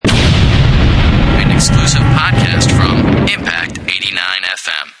exclusive podcast from Impact 89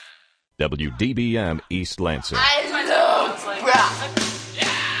 FM. WDBM East Lansing.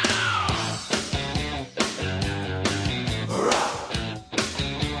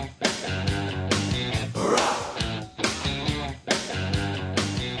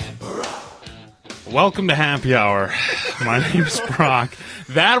 Welcome to Happy Hour. My name is Brock.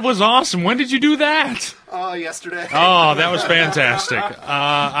 That was awesome. When did you do that? Yesterday. Oh, that was fantastic.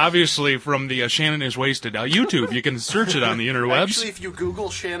 Obviously from the Shannon is Wasted YouTube. You can search it on the interwebs. Actually, if you Google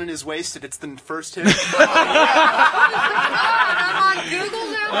Shannon is Wasted, it's the first hit. I'm on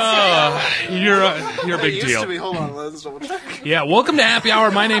Google now. You're a big It used deal. to be. Hold on, let's double check. Yeah, welcome to Happy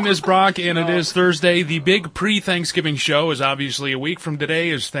Hour. My name is Brock, and it is Thursday. The big pre-Thanksgiving show is obviously a week from today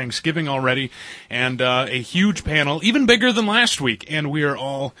is Thanksgiving already, and a huge panel, even bigger than last week. And we are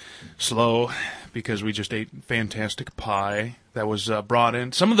all slow because we just ate fantastic pie that was brought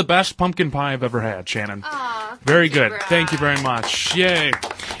in. Some of the best pumpkin pie I've ever had, Shannon. Aw, Very thank you, good. Brock. Thank you very much. Yay.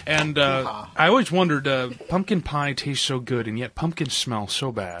 And I always wondered, pumpkin pie tastes so good, and yet pumpkins smell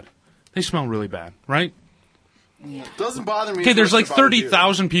so bad. They smell really bad, right? Doesn't bother me. Okay, as there's much like as it bothers you.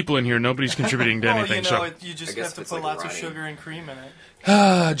 30,000 people in here. Nobody's contributing to anything. You just guess have to it's put like lots of running. sugar and cream in it.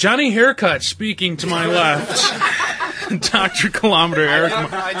 Johnny Haircut speaking to my left. Dr. Kilometer Eric.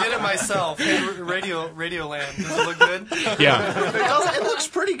 I did it myself. Hey, Radio Land. Does it look good? Yeah. It looks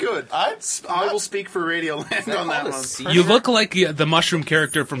pretty good. I will speak for Radioland on that one. You look like the mushroom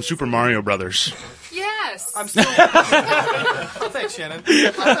character from Super Mario Brothers. Yes. I'm still. Oh, thanks, Shannon. A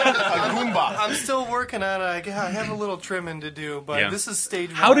Goomba. I'm still working on it. I have a little trimming to do, but Yeah. this is stage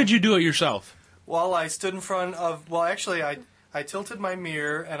one. How did you do it yourself? Well, I stood in front of. Well, actually, I tilted my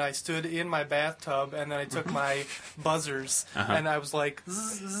mirror and I stood in my bathtub and then I took my buzzers and I was like,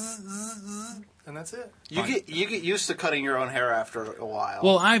 zzz, zzz, zzz, zzz, and that's it. You get used to cutting your own hair after a while.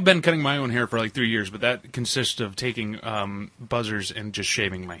 Well, I've been cutting my own hair for like 3 years, but that consists of taking buzzers and just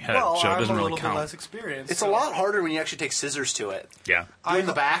shaving my head, Well, so it I'm doesn't a really little bit count. less experienced. it's a lot harder when you actually take scissors to it. Yeah. Doing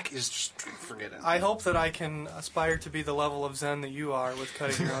the back is just forget it. I hope that I can aspire to be the level of zen that you are with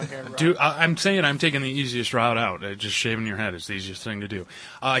cutting your own hair. Rob. Dude, I'm saying I'm taking the easiest route out. Just shaving your head is the easiest thing to do.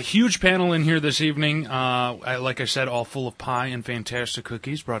 Huge panel in here this evening. Like I said, all full of pie and fantastic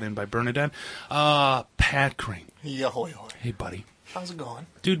cookies brought in by Bernadette. Pat Crane. Yeah, hoy hoy. Hey, buddy. How's it going?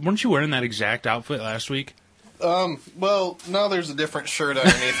 Dude, weren't you wearing that exact outfit last week? Well, now there's a different shirt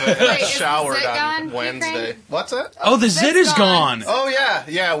underneath it. Wait, I is the showered zit on gone, Wednesday. Ukraine? What's that? Oh, the zit is gone. Oh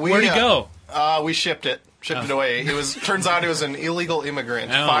yeah. Where'd it go? We shipped it. Shipped it away. Turns out it was an illegal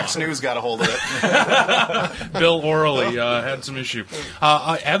immigrant. Oh. Fox News got a hold of it. Bill Orley had some issue.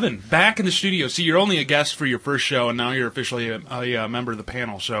 Evan, back in the studio. See, you're only a guest for your first show, and now you're officially a member of the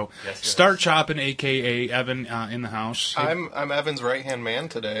panel. So start chopping, a.k.a. Evan, in the house. I'm Evan's right hand man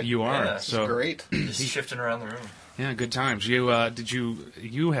today. You are. Yeah, so Great. He's shifting around the room. Yeah, good times. You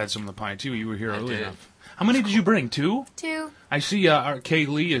had some of the pie too. You were here early did. enough. How many did you bring? 2? 2. I see our Kay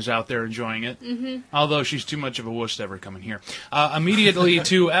Lee is out there enjoying it, although she's too much of a wuss to ever come in here. Immediately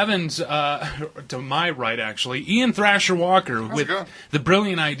to Evan's, to my right actually, Ian Thrasher Walker with the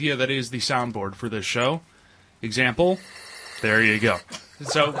brilliant idea that is the soundboard for this show. Example, there you go.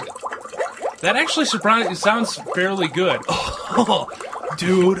 So that actually it sounds fairly good. Oh,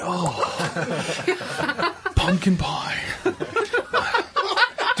 dude, pumpkin pie.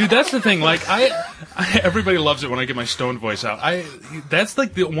 Dude, that's the thing. Like, everybody loves it when I get my stoned voice out. That's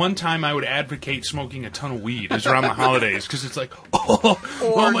like the one time I would advocate smoking a ton of weed is around the holidays because it's like,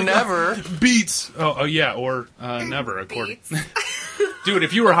 or my never. God. Beets. Oh yeah, or never. According, dude,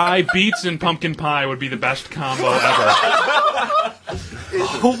 if you were high, beets and pumpkin pie would be the best combo ever.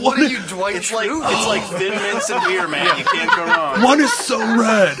 What are you, Dwight? It's like Thin Mints and beer, man. You can't go wrong. One is so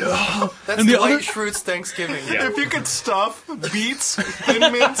red. That's and the Dwight other- Schrute's Thanksgiving. Yeah. If you could stuff Beets,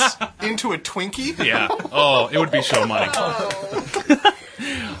 Thin Mints into a Twinkie. Yeah. Oh, it would be so money.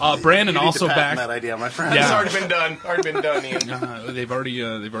 Brandon You need also to patent back. that idea, my friend. Yeah. It's already been done, Ian. They've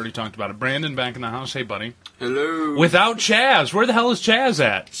already talked about it. Brandon back in the house. Hey, buddy. Hello. Without Chaz, where the hell is Chaz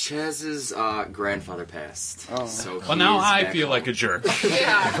at? Chaz's grandfather passed. Oh. So Well, now he is I back feel home. like a jerk.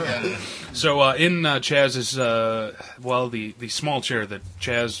 Yeah. So in Chaz's, the small chair that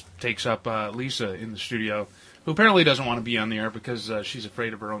Chaz takes up, Lisa in the studio, who apparently doesn't want to be on the air because she's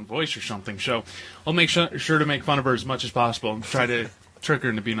afraid of her own voice or something. So I'll make sure to make fun of her as much as possible and try to trick her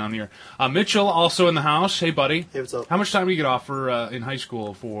into being on the air. Mitchell also in the house. Hey, buddy. Hey, what's up? How much time do you get off for in high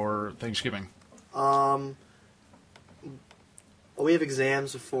school for Thanksgiving? We have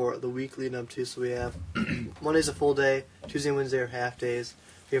exams for the week leading up to, so we have Monday's a full day, Tuesday and Wednesday are half days.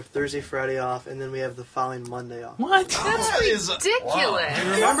 We have Thursday, Friday off, and then we have the following Monday off. What? That's ridiculous.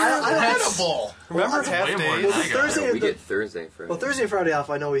 Remember? Incredible. Remember half Way more days? than I got. Thursday- We get Thursday, Friday. Well, Thursday and Friday off,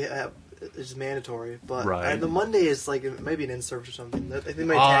 I know we have. It's mandatory, but Right. the Monday is like maybe an in-service or something. I think they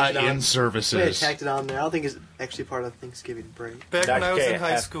might tack it on. in-services. They might have tacked it on there. I don't think it's actually part of Thanksgiving break. Back when I was Okay, in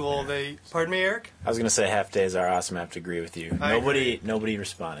high school, they... Pardon me, Eric? I was going to say half days are awesome. I have to agree with you. I Nobody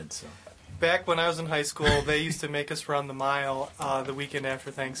responded. So Back when I was in high school, they used to make us run the mile the weekend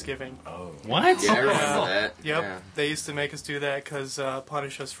after Thanksgiving. What? Yeah, I remember that. Yep, Yeah. they used to make us do that because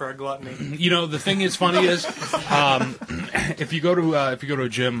punish us for our gluttony. You know, the thing is funny is, if you go to a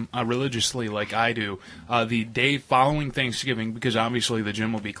gym religiously like I do, the day following Thanksgiving, because obviously the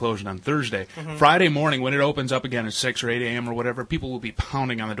gym will be closed on Thursday, Friday morning when it opens up again at 6 or 8 a.m. or whatever, people will be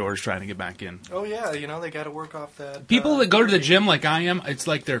pounding on the doors trying to get back in. Oh yeah, they got to work off that. People that go to the gym like I am, it's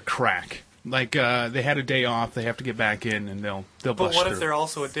like they're crack. Like they had a day off, they have to get back in, and they'll But bust what through. if they're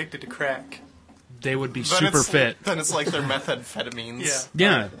also addicted to crack? They would be Then super it's- fit. Then it's like their methamphetamines.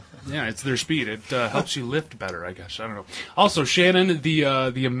 Yeah. Yeah, it's their speed. It helps you lift better, I guess. I don't know. Also, Shannon, the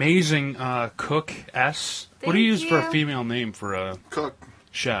amazing Cook S. What do you use Thank for a you. female name for a Cook.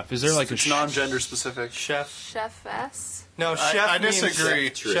 chef? Is there like a It's non-gender specific. Chef. Chef S. No, chef I means...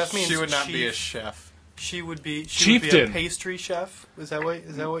 disagree. Chef means She would not chief. be a chef. She would be a Chieftain. pastry chef. Is that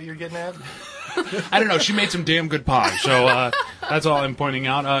what you're getting at? I don't know. She made some damn good pie, so that's all I'm pointing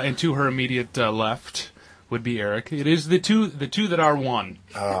out. And to her immediate left would be Eric. It is the two that are one.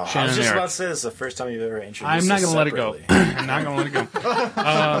 I Shannon was and just Eric. about to say this is the first time you've ever introduced I'm not us going to let it go. separately. I'm not going to let it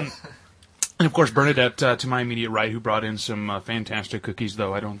go. And of course, Bernadette to my immediate right, who brought in some fantastic cookies.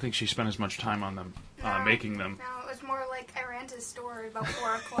 Though I don't think she spent as much time on them, making them. No, it was more like I ran to the store about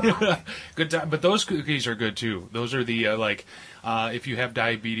 4 o'clock. Good time, but those cookies are good too. Those are the if you have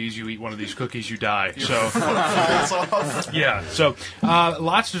diabetes, you eat one of these cookies, you die. So yeah, so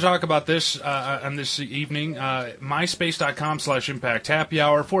lots to talk about this on this evening. MySpace.com/Impact Happy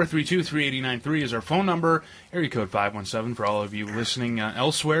Hour 432-3893 is our phone number. Area code 517 for all of you listening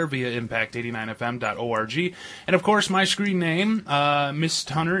elsewhere via impact89fm.org. And of course, my screen name, Miss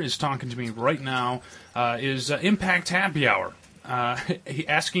Hunter is talking to me right now, is Impact Happy Hour.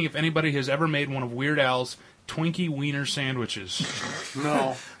 Asking if anybody has ever made one of Weird Al's Twinkie Wiener sandwiches.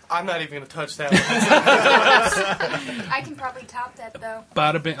 No. I'm not even going to touch that one. I can probably top that though.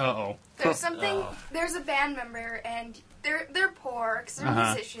 Bada bing. Uh-oh. There's something. There's a band member, and they're poor because they're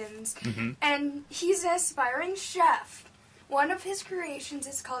musicians, and he's an aspiring chef. One of his creations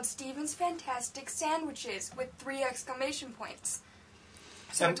is called Steven's Fantastic Sandwiches with 3 exclamation points.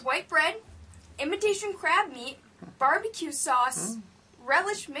 So it's white bread, imitation crab meat, barbecue sauce,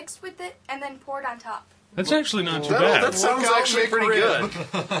 relish mixed with it, and then poured on top. That's actually not too That bad. sounds actually pretty good.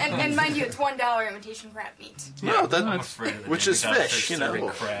 And mind you, it's $1 imitation crab meat. No, that's which is fish, you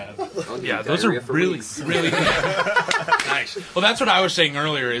know. Yeah, those are really, really nice. Well, that's what I was saying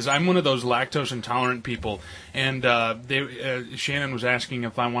earlier. Is I'm one of those lactose intolerant people, and Shannon was asking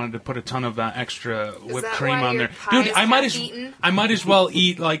if I wanted to put a ton of extra whipped that cream why on your there. pie Dude, is I might as well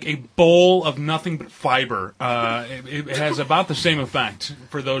eat like a bowl of nothing but fiber. It has about the same effect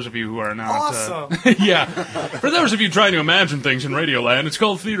for those of you who are not. Awesome. Yeah, for those of you trying to imagine things in Radioland, it's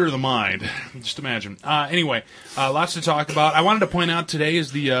called Theater of the Mind. Just imagine. Anyway, lots to talk about. I wanted to point out today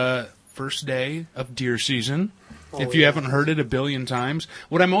is the first day of deer season. If you haven't heard it a billion times.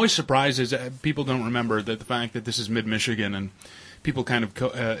 What I'm always surprised is that people don't remember that the fact that this is mid-Michigan and people kind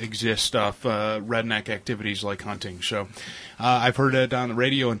of exist off redneck activities like hunting. So I've heard it on the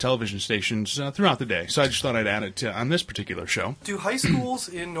radio and television stations throughout the day. So I just thought I'd add it on this particular show. Do high schools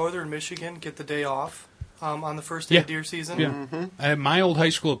in northern Michigan get the day off on the first day of deer season? Yeah. At my old high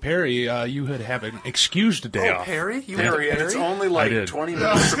school at Perry, you would have an excused day off. Perry? You Perry, went and to it's Perry? only I like did. 20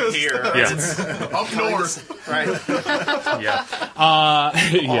 minutes from here. Yeah. Up north. Right. Yeah. All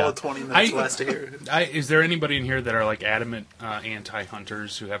Yeah. of 20 minutes west of here. Is there anybody in here that are like adamant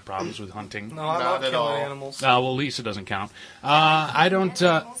anti-hunters who have problems with hunting? No, I love Not at killing all. animals. Well, Lisa doesn't count. I don't.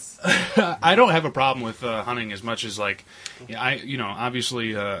 I don't have a problem with hunting as much as like,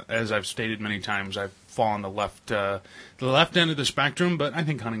 obviously, as I've stated many times, I've fallen the left end of the spectrum, but I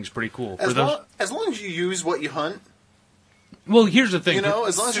think hunting's pretty cool. As long as you use what you hunt, Well, here's the thing. you know,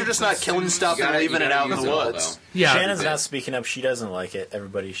 as long as you're just not killing stuff and leaving it out in the woods. Yeah. Shannon's not speaking up. She doesn't like it.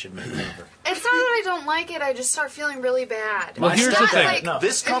 Everybody should make fun of her. It's not that I don't like it. I just start feeling really bad. Well, here's the thing. Like, No.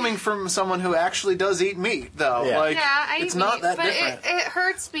 This coming from someone who actually does eat meat, though. Yeah. Like, yeah, I it's eat not meat, that but different. it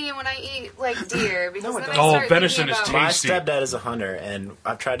hurts me when I eat like deer because then I Oh, start venison thinking is about tasty. My stepdad is a hunter, and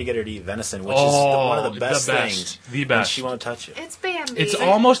I've tried to get her to eat venison, which Oh, is one of the best the best. things. The And best. she won't touch it. It's Bambi. It's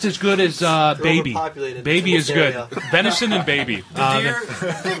almost as good as baby. overpopulated Baby in is this good. area. Venison and baby.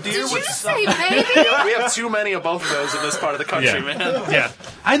 Did you say baby? We have too many of both of those in this part of the country, Yeah. man. Yeah,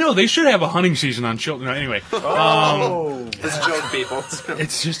 I know they should have a hunting season poison on children. No, anyway. It's a joke, people.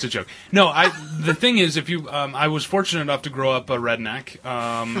 It's just a joke. No, the thing is, if you, I was fortunate enough to grow up a redneck,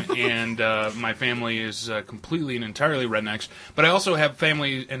 and my family is completely and entirely rednecks. But I also have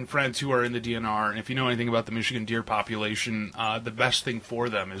family and friends who are in the DNR, and if you know anything about the Michigan deer population, the best thing for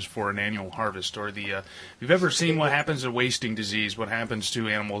them is for an annual harvest, or the. If you've ever seen what happens to wasting disease, what happens to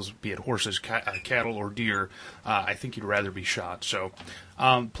animals, be it horses, cattle, or deer, I think you'd rather be shot. So,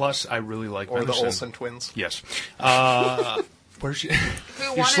 plus, I really like Or medicine. the Olsen twins. Yes. Where's she?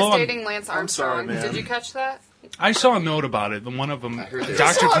 Who one is dating Lance Armstrong? man. Did you catch that? I saw a note about it. One of them, Dr.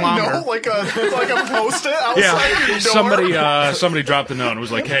 No, Kilometer. like a post-it outside your door. Somebody dropped a note and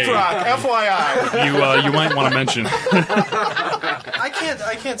was like, "Hey, Brock, FYI. you might want to mention." I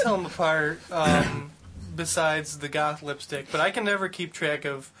can't tell them apart. Besides the goth lipstick, but I can never keep track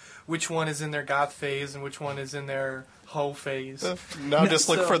of which one is in their goth phase and which one is in their hoe phase. Now just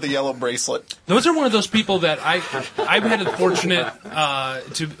look for the yellow bracelet. Those are one of those people that I've had the fortunate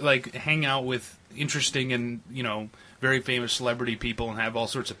to like hang out with interesting and very famous celebrity people and have all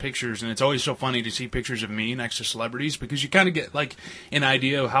sorts of pictures, and it's always so funny to see pictures of me next to celebrities because you kind of get like an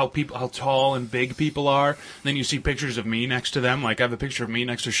idea of how tall and big people are. And then you see pictures of me next to them. Like I have a picture of me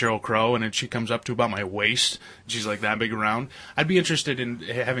next to Sheryl Crow, and she comes up to about my waist. She's like that big around. I'd be interested in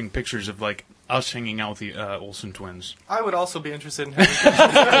having pictures of like us hanging out with the Olsen twins. I would also be interested in having pictures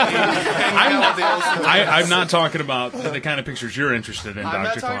of me hanging out with the Olsen twins. I'm not talking about the kind of pictures you're interested in, I'm Dr.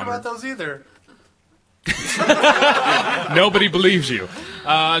 not talking Kilometer. about those either. Nobody believes you.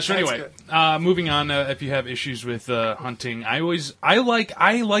 So anyway, moving on. If you have issues with hunting, I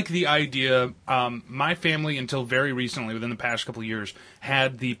like the idea. My family, until very recently, within the past couple of years,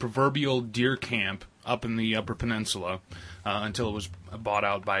 had the proverbial deer camp up in the Upper Peninsula. Until it was bought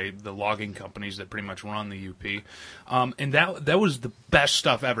out by the logging companies that pretty much run the UP. And that was the best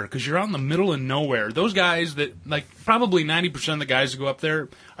stuff ever, because you're out in the middle of nowhere. Those guys that, like, probably 90% of the guys that go up there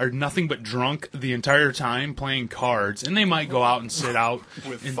are nothing but drunk the entire time playing cards, and they might go out and sit out.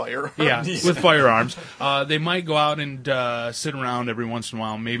 With firearms. Yeah, with firearms. They might go out and sit around every once in a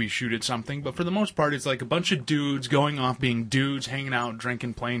while, maybe shoot at something, but for the most part, it's like a bunch of dudes going off being dudes, hanging out,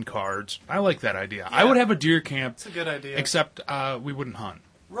 drinking, playing cards. I like that idea. Yeah. I would have a deer camp. It's a good idea. Except we wouldn't hunt.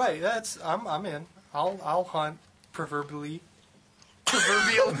 Right, I'm in. I'll hunt proverbially.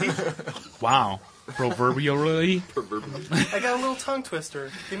 Wow. Proverbially. I got a little tongue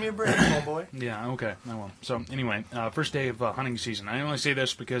twister. Give me a break, homeboy. Yeah, okay, I will. So anyway, first day of hunting season. I only say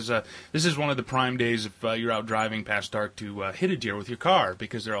this because this is one of the prime days if you're out driving past dark to hit a deer with your car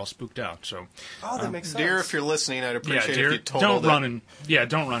because they're all spooked out. So, that makes sense. Deer, if you're listening, I'd appreciate deer, if you totaled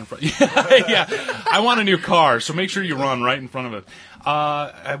don't run from. Yeah, I want a new car, so make sure you run right in front of it.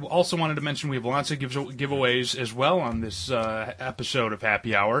 I also wanted to mention we have lots of giveaways as well on this episode of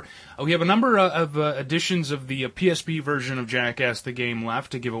Happy Hour. We have a number of editions of the PSP version of Jackass the Game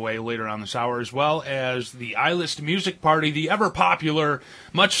left to give away later on this hour, as well as the iList Music Party, the ever-popular,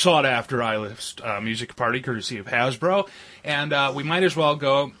 much sought-after iList Music Party, courtesy of Hasbro. And we might as well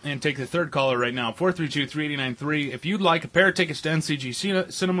go and take the third caller right now, 432-3893. If you'd like a pair of tickets to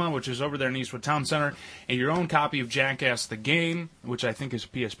NCG Cinema, which is over there in Eastwood Town Center, and your own copy of Jackass the Game, which I think is a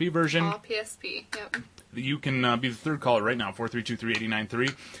PSP version. All PSP, yep. You can be the third caller right now,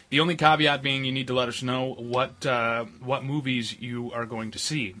 432-3893. The only caveat being you need to let us know what movies you are going to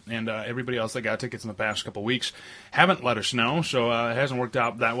see. And everybody else that got tickets in the past couple weeks haven't let us know, so it hasn't worked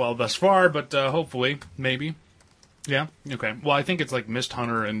out that well thus far, but hopefully, maybe. Yeah? Okay. Well, I think it's like Mist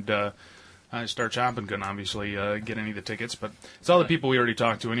Hunter and Star Chopping couldn't obviously get any of the tickets, but it's all the people we already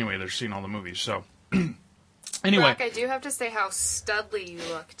talked to anyway. They're seeing all the movies, so... Anyway. Brock, I do have to say how studly you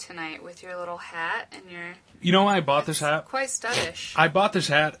look tonight with your little hat and your... You know why I bought this hat? Quite studdish. I bought this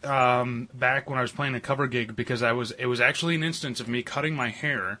hat back when I was playing a cover gig because it was actually an instance of me cutting my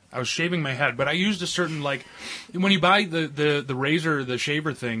hair. I was shaving my head, but I used a certain, like, when you buy the razor, the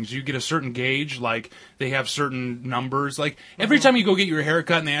shaver things, you get a certain gauge, like, they have certain numbers. Like, every time you go get your hair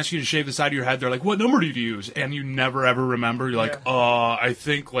cut and they ask you to shave the side of your head, they're like, what number did you use? And you never, ever remember. You're like, I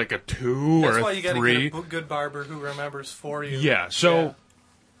think, like, a 2 That's or why a you gotta 3. get a good barber who remembers for you. Yeah, so...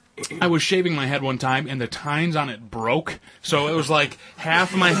 I was shaving my head one time, and the tines on it broke. So it was like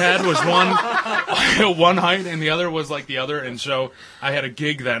half of my head was one height, and the other was like the other. And so I had a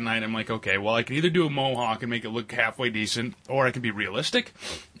gig that night. I'm like, okay, well, I can either do a mohawk and make it look halfway decent, or I can be realistic,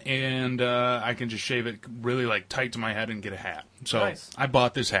 and I can just shave it really like tight to my head and get a hat. So nice. I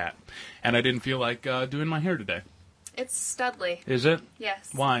bought this hat, and I didn't feel like doing my hair today. It's studly. Is it? Yes.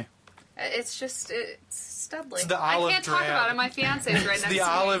 Why? It's Studley. It's the I olive can't talk drab. about it. My fiance's right next to me. The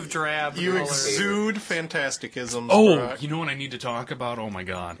olive drab. You color. exude fantasticisms. Oh, Brock. you know what I need to talk about? Oh my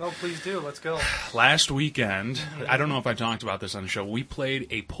God! Oh, please do. Let's go. Last weekend, I don't know if I talked about this on the show. We played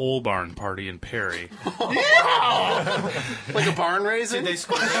a pole barn party in Perry. Like a barn raising? Did they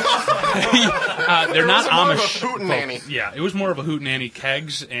score? They're not was more of Amish. a hootenanny. folks. Yeah, it was more of a hootenanny,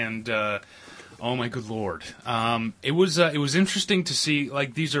 kegs, and oh my good lord, it was interesting to see.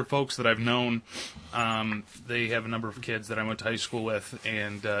 Like, these are folks that I've known. They have a number of kids that I went to high school with,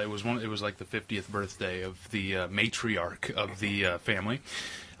 and it was like the 50th birthday of the matriarch of the family.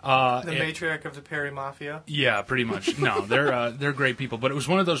 The matriarch of the Perry Mafia. Yeah, pretty much. No, they're great people, but it was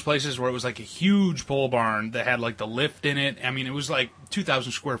one of those places where it was like a huge pole barn that had like the lift in it. I mean, it was like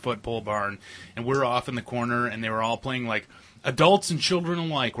 2,000 square foot pole barn, and we're off in the corner, and they were all playing, like, adults and children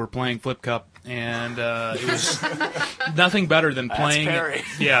alike were playing Flip Cup, and it was nothing better than playing. Perry.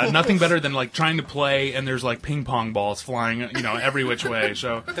 Yeah, nothing better than like trying to play, and there's like ping pong balls flying, every which way.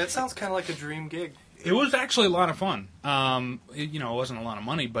 So That sounds kind of like a dream gig. it was actually a lot of fun. It wasn't a lot of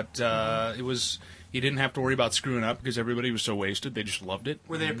money, but it was. You didn't have to worry about screwing up because everybody was so wasted. They just loved it.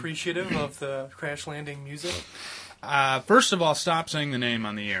 Were they appreciative of the crash landing music? First of all, stop saying the name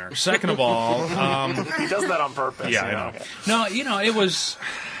on the air. Second of all, He does that on purpose. yeah, I know. No, it was.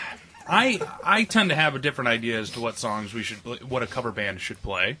 I tend to have a different idea as to what songs what a cover band should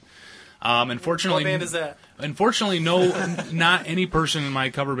play. Unfortunately, What band is that? Unfortunately, not any person in my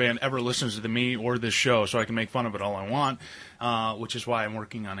cover band ever listens to me or this show, so I can make fun of it all I want. Which is why I'm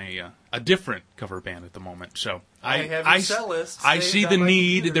working on a different cover band at the moment. So I have your set list I saved see on the my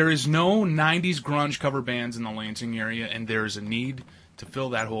need. computer. There is no 90s grunge cover bands in the Lansing area, and there is a need to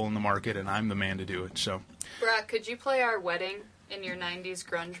fill that hole in the market, and I'm the man to do it. So Brock, could you play our wedding in your 90s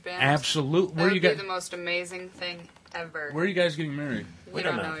grunge band? absolutely. That would be the most amazing thing ever. Where are you guys getting married? We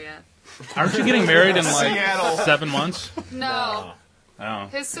don't know yet. Aren't you getting married in like Seattle. 7 months? No. Oh.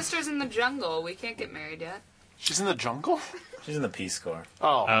 His sister's in the jungle. We can't get married yet. She's in the jungle? She's in the Peace Corps.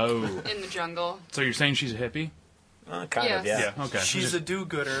 Oh. Oh. In the jungle. So you're saying she's a hippie? Kind of, yeah. Yeah. Okay. She's a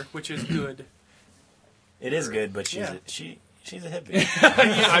do-gooder, which is good. It is good, but she's Yeah. she's a hippie.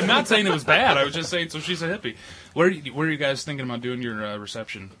 Yeah, I'm not saying it was bad. I was just saying, so she's a hippie. Where are you guys thinking about doing your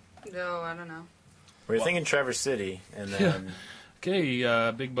reception? No, I don't know. We're thinking Traverse City, and then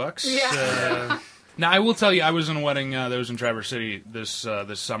Okay, big bucks. Yeah. Now, I will tell you, I was in a wedding that was in Traverse City this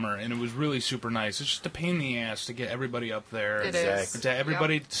summer, and it was really super nice. It's just a pain in the ass to get everybody up there. It and is. to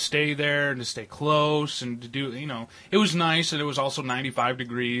everybody to stay there and to stay close and to do, it was nice, and it was also 95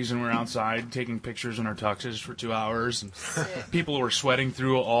 degrees, and we're outside taking pictures in our tuxes for 2 hours, and people were sweating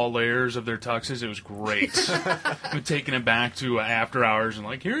through all layers of their tuxes. It was great. I'm taking it back to after hours and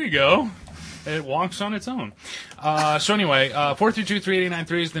like, here you go. It walks on its own. So anyway,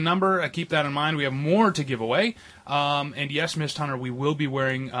 432-3893 is the number. Keep that in mind. We have more to give away. And yes, Miss Hunter, we will be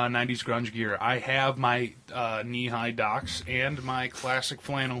wearing 90s grunge gear. I have my knee-high Docs and my classic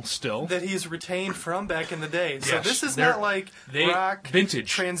flannel still. That he's retained from back in the day. So Yes, this is they're- not like they- Brock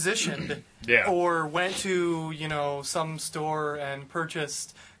vintage. transitioned Yeah. or went to, some store and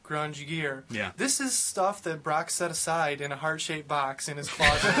purchased grunge gear. Yeah. This is stuff that Brock set aside in a heart-shaped box in his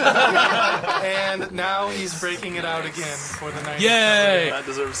closet. And now he's breaking it out again for the 90s. Yay! That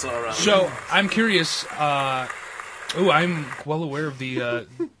deserves some around. So I'm curious. I'm well aware of the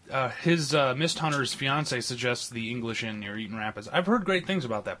his Mist Hunter's fiance suggests the English Inn near Eaton Rapids. I've heard great things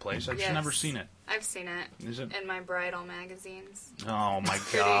about that place. I've just Yes. never seen it. I've seen it. Is it? In my bridal magazines. Oh my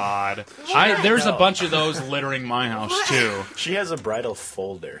god! There's a bunch of those littering my house too. she has a bridal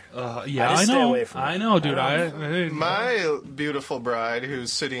folder. Yeah, I I just stay know. away from it. I know, dude. My beautiful bride,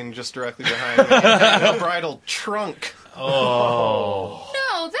 who's sitting just directly behind me, had a bridal trunk. Oh.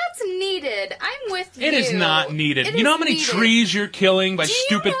 No, that's needed. I'm with you. It is not needed. It You know is how many needed. trees you're killing by Do you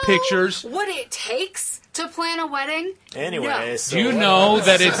stupid know pictures? what it takes to plan a wedding? Anyway, No. so Do you know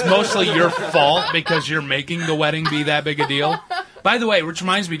that it's mostly your fault because you're making the wedding be that big a deal? By the way, which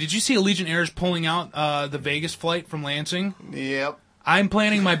reminds me, did you see Allegiant Air is pulling out the Vegas flight from Lansing? Yep. I'm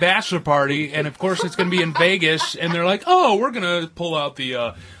planning my bachelor party, and of course it's going to be in Vegas, and they're like, oh, we're going to pull out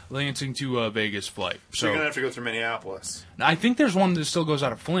the Lansing to Vegas flight. So you're So going to have to go through Minneapolis. I think there's one that still goes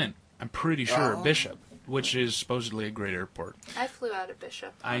out of Flint. I'm pretty sure, Oh. Bishop, which is supposedly a great airport. I flew out of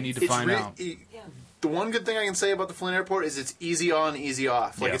Bishop. I need to find out. The one good thing I can say about the Flint Airport is it's easy on, easy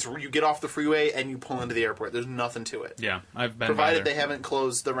off. Like Yeah. it's you get off the freeway and you pull into the airport. There's nothing to it. Yeah, I've been by Provided there. they haven't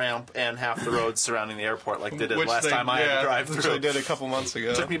closed the ramp and half the roads surrounding the airport like they did Which last time I had to drive which through. they did a couple months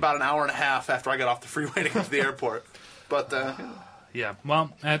ago. It took me about an hour and a half after I got off the freeway to get to the airport. But Yeah,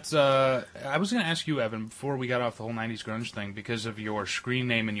 well, that's. I was going to ask you, Evan, before we got off the whole '90s grunge thing, because of your screen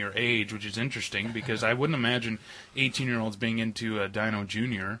name and your age, which is interesting, because I wouldn't imagine 18-year-olds being into Dino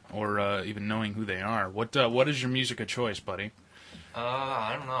Jr. or even knowing who they are. What is your music of choice, buddy?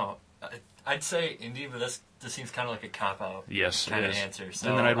 I don't know. I'd say indie, but this seems kind of like a cop-out kind of answer.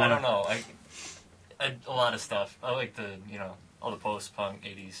 So I don't know. I a lot of stuff. I like all the post-punk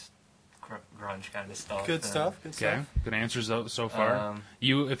 80s grunge kind of stuff. Good stuff. Okay, good answers so far.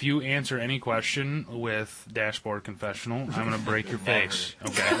 If you answer any question with Dashboard Confessional, I'm going to break your face.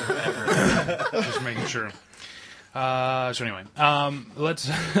 Okay, just making sure. So anyway,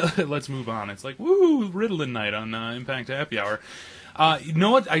 let's move on. It's like Ritalin night on Impact Happy Hour. You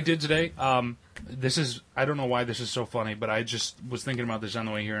know what I did today? I don't know why this is so funny, but I just was thinking about this on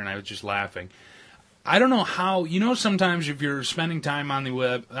the way here, and I was just laughing. I don't know how, sometimes if you're spending time on the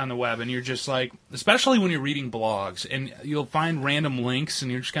web and you're just like, especially when you're reading blogs, and you'll find random links and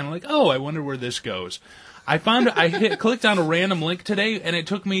you're just kind of like, oh, I wonder where this goes. I clicked on a random link today, and it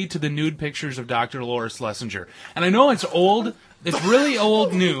took me to the nude pictures of Dr. Laura Schlesinger. And I know it's old. It's really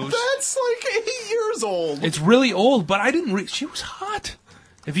old news. That's like 8 years old. It's really old, but I didn't she was hot.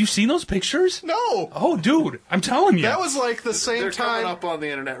 Have you seen those pictures? No. Oh, dude, I'm telling you. That was like the same They're time. coming up on the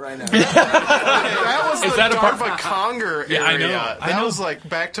internet right now. That was Is the that Darva Conger area. Yeah, I know. That was like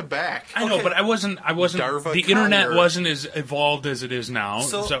back to back. I know, but I wasn't. Darva the Conger. internet wasn't as evolved as it is now.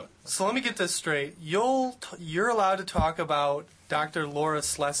 So let me get this straight. You're allowed to talk about Dr. Laura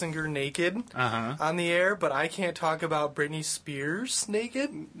Schlesinger naked on the air, but I can't talk about Britney Spears naked?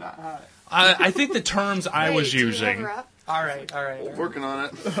 I think the terms I was using. All right. Working on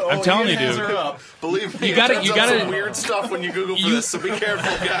it. I'm telling you, dude. Believe me, You gotta some weird stuff when you Google for this, so be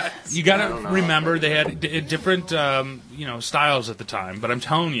careful, guys. You gotta remember they had different, styles at the time. But I'm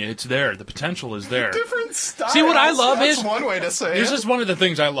telling you, it's there. The potential is there. Different styles. See, what I love That's one way to say this it. is one of the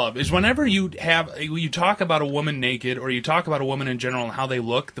things I love is whenever you talk about a woman naked or you talk about a woman in general and how they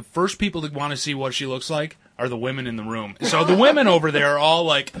look, the first people that want to see what she looks like are the women in the room. So the women over there are all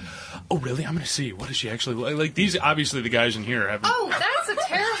like, oh, really? I'm going to see. What does she actually look like? Like, these, obviously, the guys in here haven't. Oh, that's a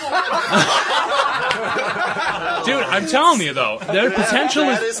terrible Dude, I'm telling you, though, their potential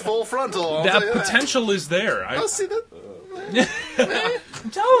that is full frontal. That potential is there. I'll see that.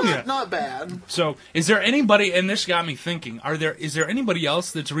 I'm telling you. Not bad. So, is there anybody, and this got me thinking, is there anybody else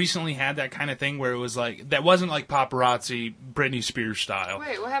that's recently had that kind of thing where it was like, that wasn't like paparazzi, Britney Spears style?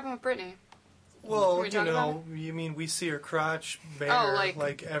 Wait, what happened with Britney? Well, you mean we see her crotch bare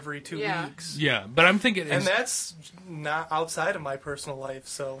like every 2 weeks. Yeah, but I'm thinking... And that's not outside of my personal life,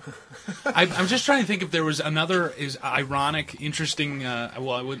 so... I'm just trying to think if there was another ironic, interesting... I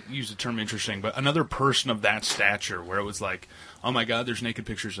wouldn't use the term interesting, but another person of that stature where it was like, oh my god, there's naked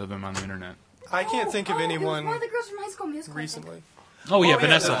pictures of him on the internet. I can't think of anyone one of the girls from High School Musical recently. Oh, yeah,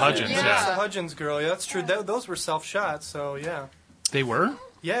 Vanessa Hudgens. Yeah. Vanessa Hudgens girl, yeah, that's true. Those were self-shots, so yeah. They were?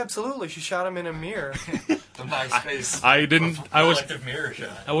 Yeah, absolutely. She shot him in a mirror. The MySpace. I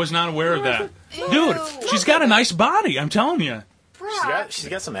was not aware of that. Dude, she's got a nice body, I'm telling you. She's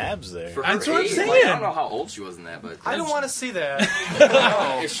got some abs there. That's what I'm saying. Like, I don't know how old she was in that, but I don't want to see that.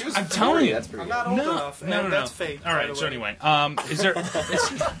 if she was I'm 40, telling you. that's pretty I'm good. not old enough. No. That's fake. All right, so anyway, is there...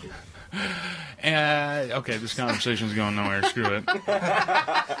 okay, this conversation's going nowhere. Screw it.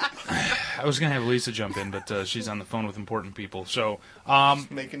 I was going to have Lisa jump in, but she's on the phone with important people. So,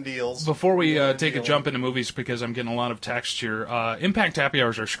 making deals. Before we take a jump into movies, because I'm getting a lot of text here, Impact Happy Hour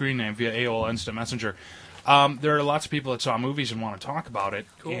is our screen name via AOL Instant Messenger. There are lots of people that saw movies and want to talk about it.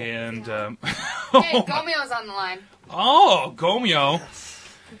 Cool. And Hey, Gomio's on the line. Oh, Gomio.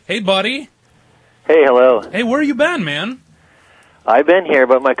 Hey, buddy. Hey, hello. Hey, where you been, man? I've been here,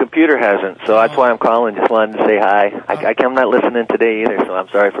 but my computer hasn't, so that's why I'm calling. Just wanted to say hi. I'm not listening today either, so I'm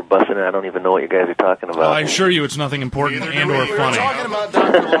sorry for busting in. I don't even know what you guys are talking about. I assure you it's nothing important and or We were funny. talking about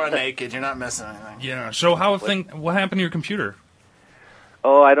Dr. Laura naked. You're not missing anything. Yeah, so what happened to your computer?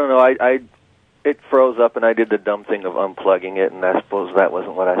 Oh, I don't know. It froze up, and I did the dumb thing of unplugging it, and I suppose that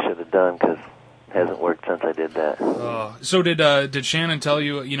wasn't what I should have done, because it hasn't worked since I did that. So did Shannon tell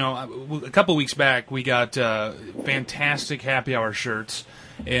you, a couple weeks back we got fantastic happy hour shirts,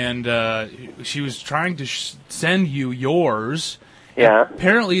 and she was trying to send you yours. Yeah.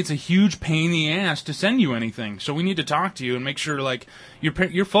 Apparently it's a huge pain in the ass to send you anything, so we need to talk to you and make sure, like,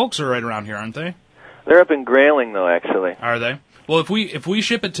 your folks are right around here, aren't they? They're up in Grayling, though, actually. Are they? Well, if we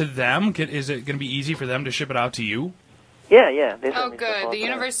ship it to them, is it going to be easy for them to ship it out to you? Yeah. Oh, good. The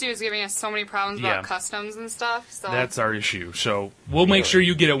university was giving us so many problems about customs and stuff. So that's our issue. So we'll make sure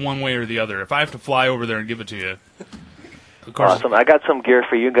you get it one way or the other. If I have to fly over there and give it to you, of course. Awesome. I got some gear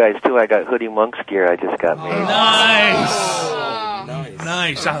for you guys, too. I got Hoodie Monk's gear I just got made. Nice.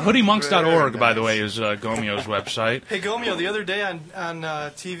 Nice. HoodieMonks.org, by the way, is Gomio's website. Hey, Gomio, the other day on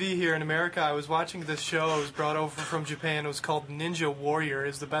TV here in America, I was watching this show. It was brought over from Japan. It was called Ninja Warrior.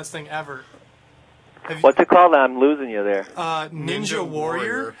 It's the best thing ever. What's it called? I'm losing you there. Ninja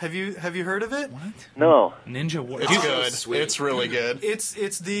Warrior. Have you heard of it? What? No. Ninja Warrior. It's good. It's really good.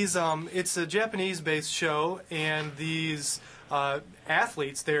 It's a Japanese-based show, and these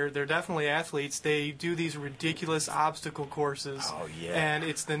athletes, they're definitely athletes. They do these ridiculous obstacle courses. Oh, yeah. And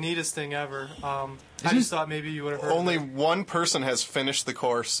it's the neatest thing ever. I just thought maybe you would have heard Only of it. one person has finished the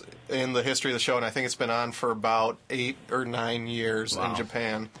course in the history of the show, and I think it's been on for about 8 or 9 years in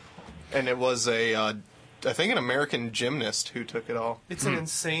Japan. And it was I think an American gymnast who took it all. It's an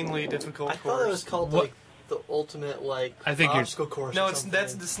insanely difficult course. I thought it was called the ultimate I think obstacle course. No, it's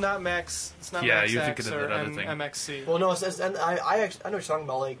not Max. It's not Yeah, Max you're X thinking of or that other thing. MXC. Well, no, and I know what you're talking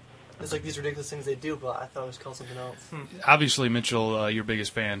about. Like, it's like these ridiculous things they do, but I thought it was called something else. Obviously, Mitchell, your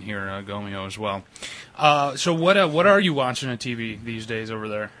biggest fan here, Gomio as well. So what are you watching on TV these days over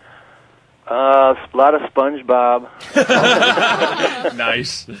there? A lot of SpongeBob.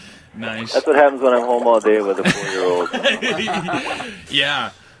 Nice. That's what happens when I'm home all day with a 4-year-old. Yeah.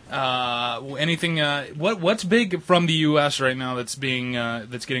 Anything? What's big from the U.S. right now that's getting a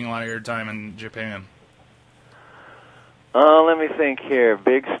lot of airtime in Japan? Let me think here.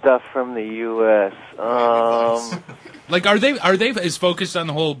 Big stuff from the U.S. Like, are they as focused on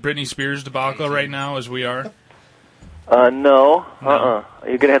the whole Britney Spears debacle right now as we are? No.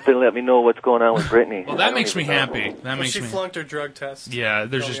 You're gonna have to let me know what's going on with Britney. Well, that makes me happy. She flunked her drug test. Yeah,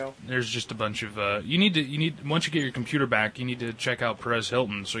 there's just a bunch of you need once you get your computer back, you need to check out Perez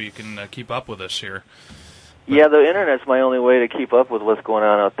Hilton so you can keep up with us here. Yeah, the internet's my only way to keep up with what's going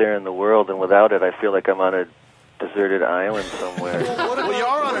on out there in the world, and without it, I feel like I'm on a deserted island somewhere. Well, you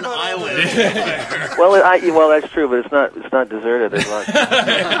are on an island. well, that's true, but it's not deserted. There's lots.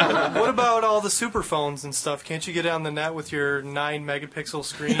 What about all the super phones and stuff? Can't you get on the net with your 9-megapixel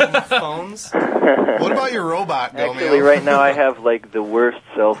screen phones? What about your robot, Gomio? Actually, right now I have like the worst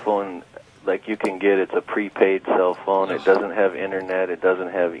cell phone like you can get. It's a prepaid cell phone. It doesn't have internet. It doesn't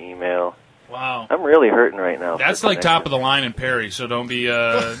have email. Wow. I'm really hurting right now. That's like top of the line in Perry, so don't be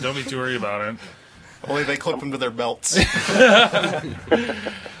too worried about it. Only they clip them to their belts.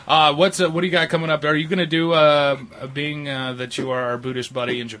 What do you got coming up? Are you going to do, being that you are our Buddhist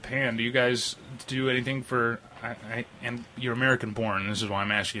buddy in Japan, do you guys do anything for, and you're American-born, and this is why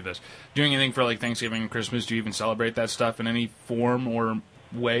I'm asking you this, doing anything for like Thanksgiving and Christmas? Do you even celebrate that stuff in any form or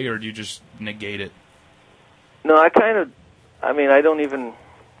way, or do you just negate it? No, I don't even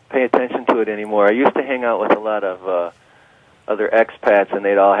pay attention to it anymore. I used to hang out with a lot of other expats, and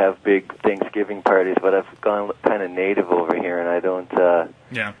they'd all have big Thanksgiving parties, but I've gone kind of native over here, and I don't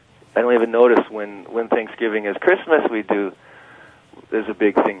even notice when Thanksgiving is. Christmas there's a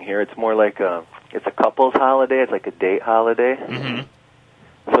big thing here. It's more like it's a couple's holiday. It's like a date holiday.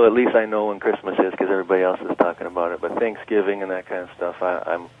 Mm-hmm. So at least I know when Christmas is because everybody else is talking about it. But Thanksgiving and that kind of stuff,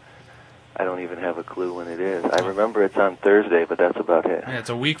 I don't even have a clue when it is. I remember it's on Thursday, but that's about it. Yeah, it's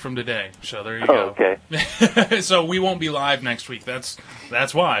a week from today, so there you go. Okay. So we won't be live next week. That's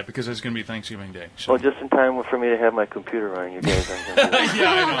why, because it's going to be Thanksgiving Day. So. Well, just in time for me to have my computer on, you guys.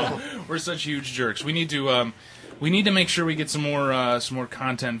 Yeah, I know. We're such huge jerks. We need to make sure we get some more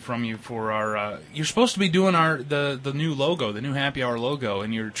content from you for our. You're supposed to be doing the new logo, the new Happy Hour logo,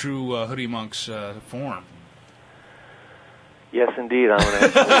 in your true Hoodie Monks form. Yes, indeed. I'm gonna.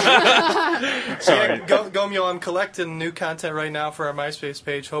 Sorry, Gomio. I'm collecting new content right now for our MySpace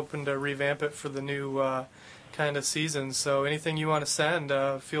page, hoping to revamp it for the new kind of season. So anything you want to send,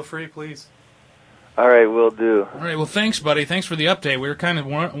 feel free, please. All right, will do. All right, well, thanks, buddy. Thanks for the update. We were kind of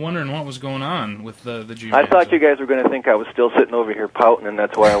wondering what was going on with the G. I thought you guys were going to think I was still sitting over here pouting, and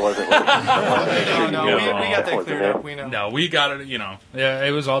that's why I wasn't listening. No, we got that cleared up. We know. No, we got it. Yeah,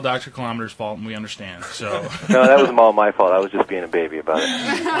 it was all Dr. Kilometer's fault, and we understand. So no, that was all my fault. I was just being a baby about it.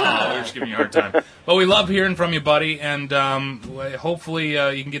 We were just giving you a hard time. Well, we love hearing from you, buddy, and hopefully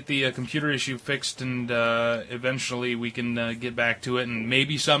you can get the computer issue fixed, and eventually we can get back to it, and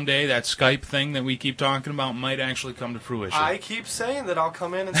maybe someday that Skype thing that we keep talking about might actually come to fruition. I keep saying that I'll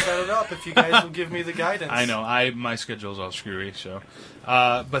come in and set it up if you guys will give me the guidance. I know. My schedule's all screwy, so.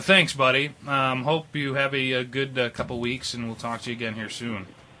 But thanks, buddy. Hope you have a good couple weeks, and we'll talk to you again here soon.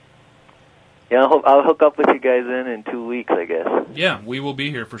 Yeah, I'll hook up with you guys in 2 weeks, I guess. Yeah, we will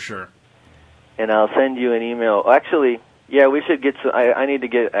be here for sure. And I'll send you an email. Actually, yeah, we should get some. I need to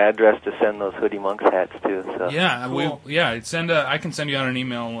get address to send those Hoodie Monks hats too. So. Yeah, cool. I can send you out an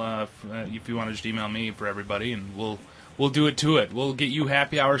email if you want to just email me for everybody, and we'll do it to it. We'll get you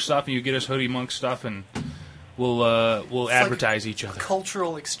Happy Hour stuff, and you get us Hoodie Monk stuff, and we'll advertise each other.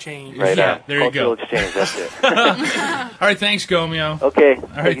 Cultural exchange. Right yeah, on. there you go. Cultural exchange, that's it. All right, thanks, Gomeo. Okay, All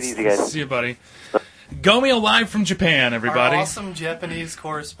take right, it easy, guys. See you, buddy. Gomeo live from Japan, everybody. Our awesome Japanese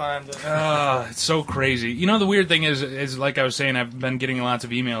correspondent. It's so crazy. You know, the weird thing is like I was saying, I've been getting lots of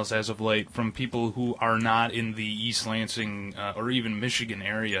emails as of late from people who are not in the East Lansing or even Michigan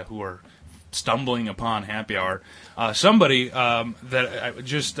area who are stumbling upon Happy Hour. Somebody that I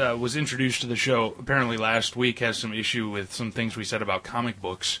just was introduced to the show apparently last week has some issue with some things we said about comic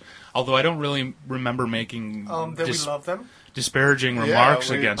books, although I don't really remember making that we love them. Disparaging remarks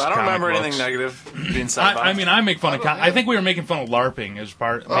against. I don't comic remember books. anything negative being said about I mean, I make fun of. I think we were making fun of LARPing as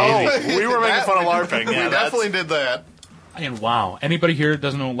part. Maybe. we were making fun of LARPing. We Yeah, definitely did that. And wow, anybody here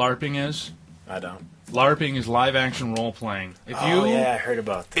doesn't know what LARPing is? I don't. LARPing is live action role playing. Oh yeah, I heard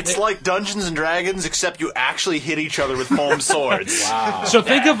about that. It's like Dungeons and Dragons, except you actually hit each other with foam swords. Wow. So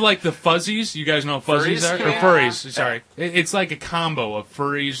think of like the fuzzies. You guys know what fuzzies Furries? are? Or Yeah. furries. Sorry. It's like a combo of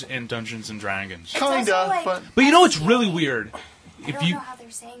furries and Dungeons and Dragons. Kinda, But you know what's really weird? I don't know how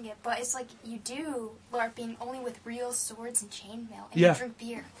they're saying it, but it's like you do LARPing only with real swords and chainmail, and Yeah. you drink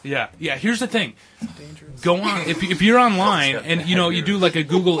beer. Yeah. Here's the thing. Go on if you're online and you do like a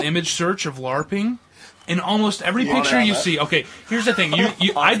Google image search of LARPing, and almost every picture you see. Okay, here's the thing.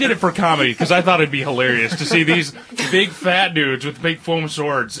 I did it for comedy because I thought it'd be hilarious to see these big fat dudes with big foam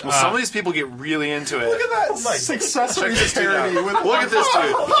swords. Well, some of these people get really into it. Look at that accessories parody. Look at this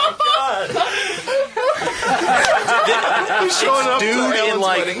dude. He's showing up Dude to in Alan's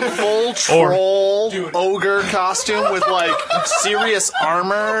like wedding. full troll ogre costume with like serious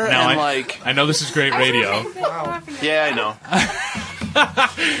armor Now and like. I know this is great radio. Yeah, I know.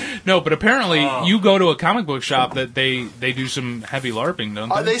 No, but apparently you go to a comic book shop that they do some heavy LARPing, don't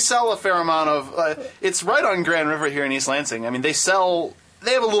they? They sell a fair amount of. It's right on Grand River here in East Lansing. I mean, they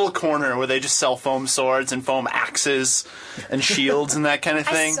have a little corner where they just sell foam swords and foam axes and shields and that kind of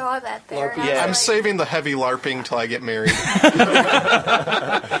I thing. saw that there. and I Yeah. was I'm like, saving the heavy LARPing till I get married.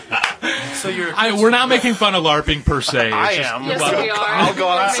 So we're not making fun of LARPing per se. It's I just- am. Yes, well, we are. I'll go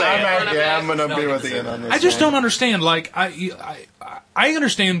out and say it. Yeah, I'm gonna be with Ian on this. I just don't understand. Like, I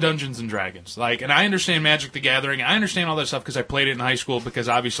understand Dungeons and Dragons, like, and I understand Magic the Gathering. I understand all that stuff because I played it in high school. Because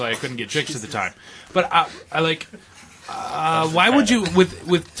obviously I couldn't get chicks at the time. But I like. Why would you,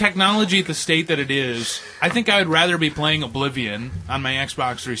 with technology at the state that it is? I think I would rather be playing Oblivion on my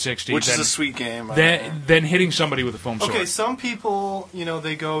Xbox 360, Which is a sweet game. than hitting somebody with a foam sword. Okay, some people,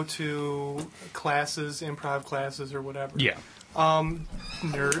 they go to classes, improv classes or whatever. Yeah.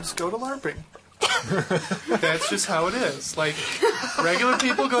 Nerds go to LARPing. That's just how it is. Like, regular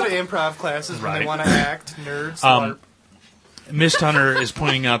people go to improv classes when Right. they want to act. Nerds LARP. Mist Hunter is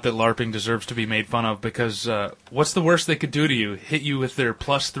pointing out that LARPing deserves to be made fun of because what's the worst they could do to you? Hit you with their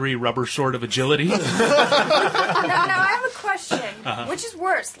 +3 rubber sword of agility? now I have a question. Uh-huh. Which is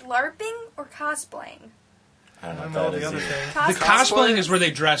worse, LARPing or cosplaying? I don't know the other thing. The cosplaying is where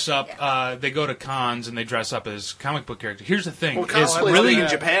they dress up. They go to cons and they dress up as comic book characters. Here's the thing: Well, it's cosplay really in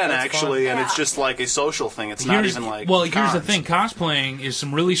Japan That's actually, fun. and it's just like a social thing. It's not even like. well. Here's the cons. thing: cosplaying is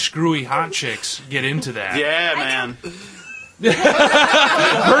some really screwy hot chicks get into that. Yeah, man.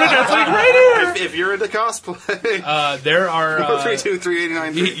 Bernadette's like right here. If you're into cosplay, There are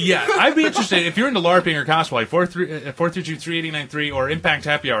 432-3893. Yeah, I'd be interested if you're into LARPing or cosplay. 432-3893 or Impact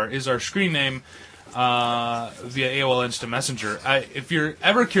Happy Hour is our screen name via AOL Instant Messenger. If you're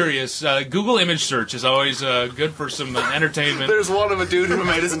ever curious, Google image search is always good for some entertainment. There's one of a dude who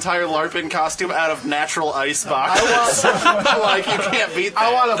made his entire LARPing costume out of natural ice boxes. Like, you can't beat that.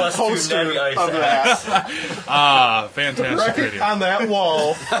 I want a poster of that. Fantastic radio. On that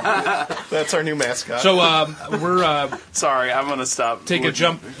wall. That's our new mascot. So we're sorry, I'm gonna stop. Take a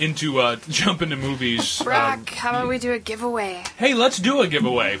jump into movies. Brock, how about we do a giveaway? Hey, let's do a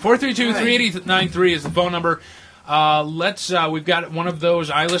giveaway. 432-3893 is the phone number. We've got one of those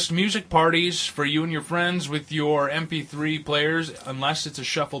iList music parties for you and your friends with your MP3 players. Unless it's a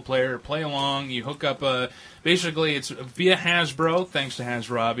shuffle player, play along. You hook up basically it's via Hasbro, thanks to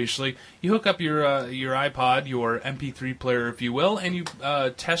Hasbro obviously. You hook up your iPod, your MP3 player if you will, and you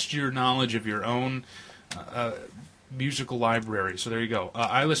test your knowledge of your own musical library. So there you go.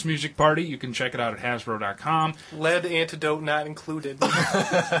 iList Music Party. You can check it out at Hasbro.com. Lead antidote not included. No,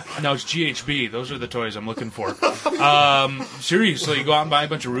 it's GHB. Those are the toys I'm looking for. Seriously, you go out and buy a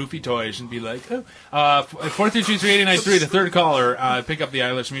bunch of roofie toys and be like, oh. 432-3893, the third caller, pick up the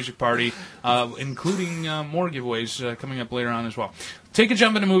iList Music Party, including more giveaways coming up later on as well. Take a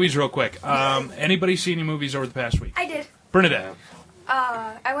jump into movies real quick. Anybody see any movies over the past week? I did. Bernadette.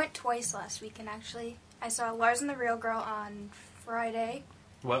 I went twice last weekend, actually. I saw Lars and the Real Girl on Friday.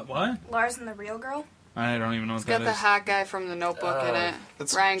 What? Lars and the Real Girl. I don't even know what It's that got the is. hot guy from The Notebook in it.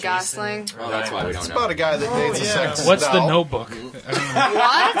 Ryan Gosling. Oh, that's why we don't It's know. about a guy that dates a sex What's doll. The Notebook?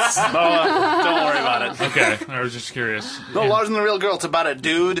 What? Don't worry about it. Okay, I was just curious. No, Larger Than the Real Girl. It's about a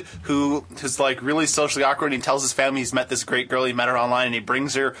dude who is like really socially awkward, and he tells his family he's met this great girl. He met her online, and he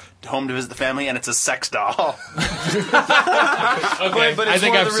brings her home to visit the family, and it's a sex doll. Okay, But I it's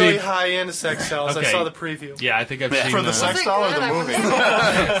think one of I've the really seen. high-end sex dolls. Okay. I saw the preview. Yeah, I think I've Yeah. seen For the sex doll or the movie?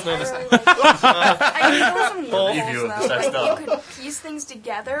 I mean, there were some Review of the loopholes, sex though. doll. Like, you could piece things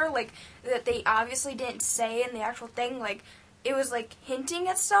together, like, that they obviously didn't say in the actual thing. Like, it was, like, hinting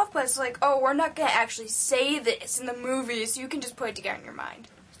at stuff, but it's like, oh, we're not going to actually say this in the movie, so you can just put it together in your mind.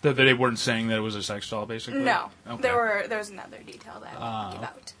 That they weren't saying that it was a sex doll, basically? No. Okay. There was another detail that I didn't give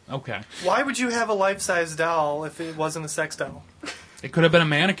out. Okay. Why would you have a life-size doll if it wasn't a sex doll? It could have been a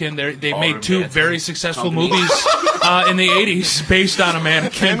mannequin. They made two mannequin very successful company. movies in the 80s based on a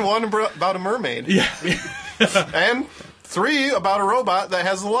mannequin. And one about a mermaid. Yeah. And 3 about a robot that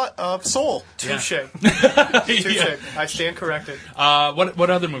has a lot of soul. Touche. Touche. Yeah. I stand corrected. What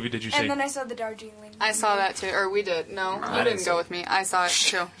other movie did you see? And then I saw the Darjeeling. I saw that too. Or we did. No, you didn't go with me. I saw it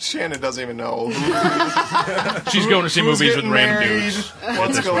too. Shannon doesn't even know. She's going to see Who's movies with getting random married? dudes.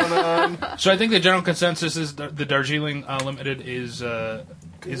 What's going on? So I think the general consensus is the Darjeeling Limited is a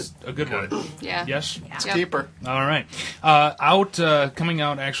good one. Yeah. Yes? It's Yep. a keeper. All right. Coming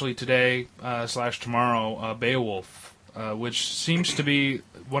out actually today / tomorrow, Beowulf, which seems to be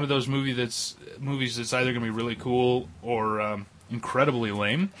one of those movies that's either going to be really cool or incredibly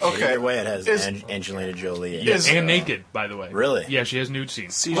lame. Okay. Either way, it has Is- Angelina Jolie. in it. Yes, and naked, by the way. Really? Yeah, she has nude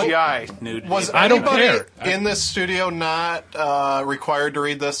scenes. CGI nude. Was I don't anybody care. in this studio not required to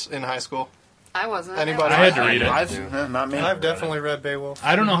read this in high school? I wasn't. Anybody? I had to read it. Not me. I've definitely read Beowulf.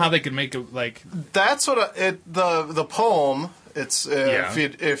 I don't know how they could make it like. That's what the poem. It's Yeah.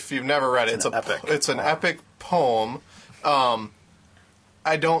 if you've never read it, it's an epic poem.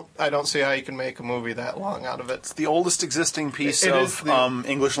 I don't see how you can make a movie that long out of it. It's the oldest existing piece It is of the-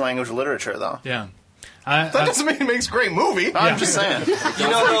 English language literature, though. Yeah. That doesn't mean it makes a great movie. I'm just saying. You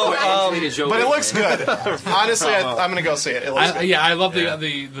know, though, But it looks good. Honestly, I'm going to go see it. It looks good. Yeah, I love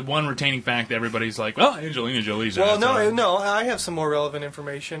the one retaining fact that everybody's like, well, Angelina Jolie's in well, it. no, I have some more relevant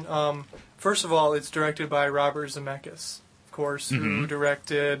information. First of all, it's directed by Robert Zemeckis, of course, who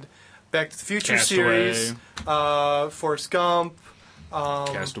directed Back to the Future Castaway. series, Forrest Gump,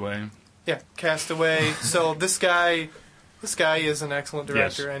 Castaway. Yeah, Castaway. So this guy is an excellent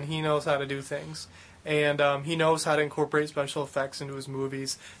director, and he knows how to do things. And he knows how to incorporate special effects into his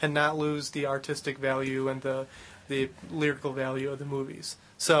movies and not lose the artistic value and the lyrical value of the movies.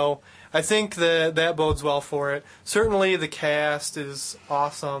 So I think that bodes well for it. Certainly the cast is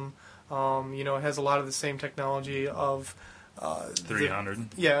awesome. It has a lot of the same technology of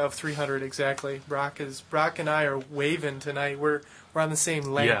 300. of 300 exactly. Brock and I are waving tonight. We're on the same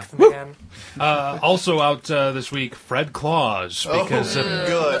length, man. Also out this week, Fred Claus, because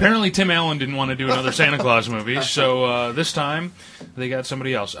good. apparently Tim Allen didn't want to do another Santa Claus movie, so this time they got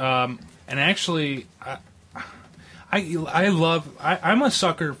somebody else. And actually, I'm a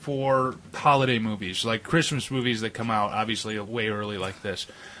sucker for holiday movies, like Christmas movies that come out obviously way early like this.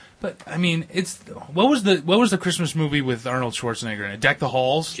 But I mean, what was the Christmas movie with Arnold Schwarzenegger in it? Deck the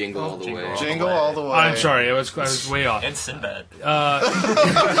Halls. Jingle all the way. Jingle all the way. I'm sorry, I was way off. And Sinbad. You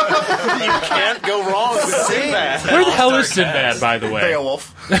can't go wrong with Sinbad. Where the hell is Sinbad, by the way?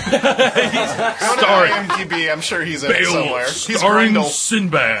 Beowulf. Go to IMDb. I'm sure he's in it somewhere. He's starring Grendel.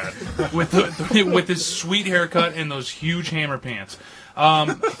 Sinbad with his sweet haircut and those huge hammer pants.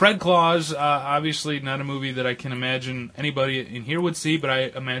 Fred Claus, obviously not a movie that I can imagine anybody in here would see, but I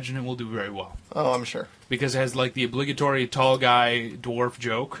imagine it will do very well. Oh, I'm sure. Because it has like the obligatory tall guy dwarf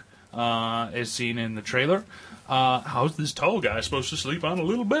joke, as seen in the trailer. How's this tall guy supposed to sleep on a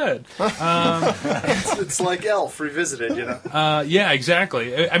little bed? It's like Elf revisited, you know. Yeah,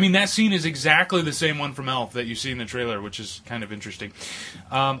 exactly. I mean, that scene is exactly the same one from Elf that you see in the trailer, which is kind of interesting.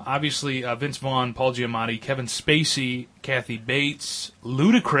 Obviously, Vince Vaughn, Paul Giamatti, Kevin Spacey, Kathy Bates,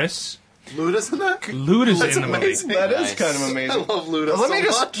 Ludacris. Luda's in that? Luda's That's in the amazing. movie. That is kind of amazing. I love Luda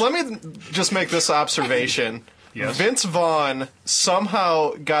Let me just make this observation. Yes. Vince Vaughn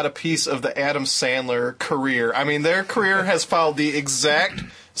somehow got a piece of the Adam Sandler career. I mean, their career has followed the exact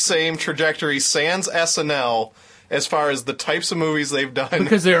same trajectory sans SNL as far as the types of movies they've done.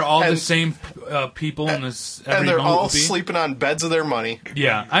 Because they're all the same people in this every and they're all movie. sleeping on beds of their money.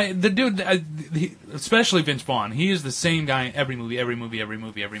 Yeah, especially Vince Vaughn. He is the same guy in every movie.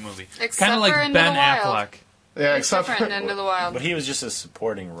 Except Kind of like for In Ben the Wild. Affleck. Yeah, It's different in Into the Wild. But he was just a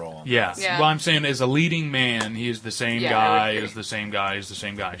supporting role. Yeah. Yeah. Well, I'm saying as a leading man, he is the same guy, is the same guy, is the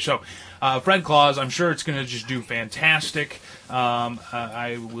same guy. So, Fred Claus, I'm sure it's going to just do fantastic.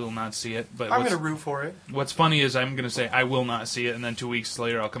 I will not see it. But I'm going to root for it. What's funny is I'm going to say I will not see it, and then 2 weeks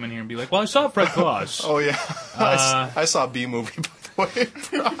later I'll come in here and be like, well, I saw Fred Claus. Oh, yeah. I saw a B-movie, by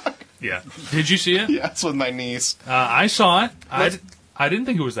the way. Yeah. Did you see it? Yeah, it's with my niece. I saw it. I didn't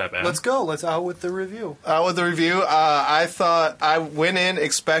think it was that bad. Let's go. Let's out with the review. I thought I went in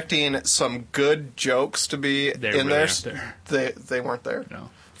expecting some good jokes to be in there. They weren't there.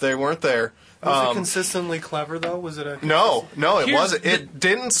 No. They weren't there. Was it consistently clever, though? Was it a... No, it wasn't. It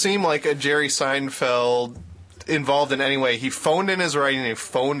didn't seem like a Jerry Seinfeld involved in any way. He phoned in his writing. He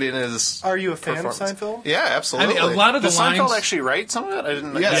phoned in his. Are you a fan of Seinfeld? Yeah, absolutely. I mean, a lot of the Did lines. Seinfeld actually write some of it? I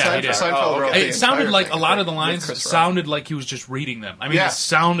didn't. Yeah, he did. Seinfeld wrote It sounded like a lot of the with lines Chris Rock. sounded like he was just reading them. I mean, it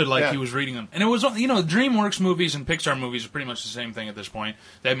sounded like he was reading them, and it was DreamWorks movies and Pixar movies are pretty much the same thing at this point.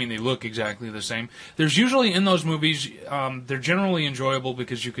 I mean, they look exactly the same. There's usually in those movies, they're generally enjoyable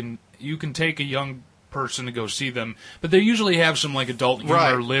because you can take a young person to go see them, but they usually have some like adult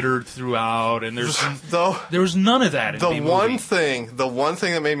humor littered throughout, and there was none of that in the one thing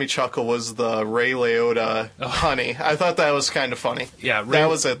that made me chuckle was the Ray Liotta honey. I thought that was kind of funny. Yeah, that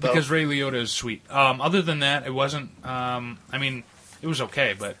was it though, because Ray Liotta is sweet. Other than that, it wasn't. I mean, it was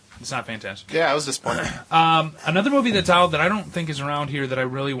okay, but it's not fantastic. Yeah, I was disappointed. Another movie that's out that I don't think is around here that I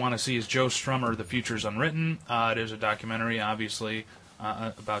really want to see is Joe Strummer, The Future's Unwritten. It is a documentary, obviously,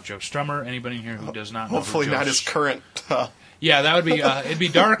 about Joe Strummer. Anybody in here who does not know hopefully not his current. Yeah, that would be it'd be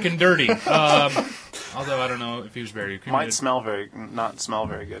dark and dirty. Although I don't know if he was very cremated. Might not smell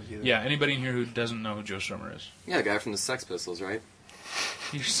very good either. Yeah, anybody in here who doesn't know who Joe Strummer is? Yeah, the guy from the Sex Pistols, right?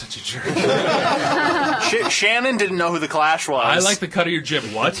 You're such a jerk. Shannon didn't know who the Clash was. I like the cut of your jib.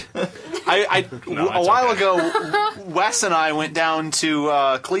 What? A while ago, Wes and I went down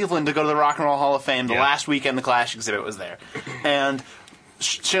to Cleveland to go to the Rock and Roll Hall of Fame. The last weekend the Clash exhibit was there. And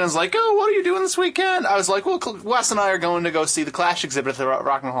Shannon's like, oh, what are you doing this weekend? I was like, well, Wes and I are going to go see the Clash exhibit at the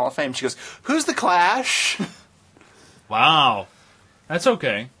Rock and Roll Hall of Fame. She goes, who's the Clash? Wow. That's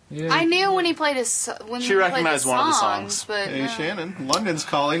okay. Yeah. I knew when he played his She recognized one of the songs. But hey, Shannon, London's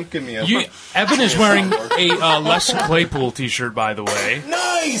calling. Give me a. Evan is wearing a Les Claypool T-shirt, by the way.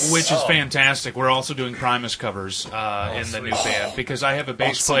 Nice, which is fantastic. We're also doing Primus covers in the new band because I have a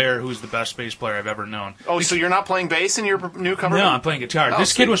bass player who's the best bass player I've ever known. Oh, so you're not playing bass in your new cover? No, I'm playing guitar.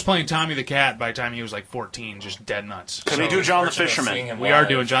 This kid was playing Tommy the Cat by the time he was like 14, just dead nuts. Can we do John the Fisherman? We are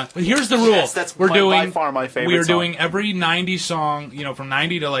doing John. But here's the rule: that's by far my favorite. We are song. doing every 90 song, from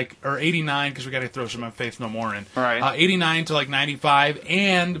 90 to or 89. Because we got to throw some of Faith No More in. Right. 89 to 95,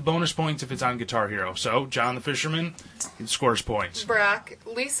 and bonus points if it's on Guitar Hero. So, John the Fisherman scores points. Brock,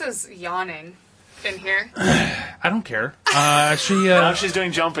 Lisa's yawning in here. I don't care. Now she's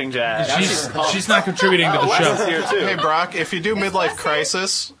doing jumping jazz. She's not contributing to the show. Here too. Hey, Brock, if you do Midlife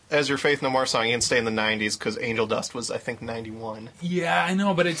Crisis as your Faith No More song, you can stay in the 90s because Angel Dust was, I think, 91. Yeah, I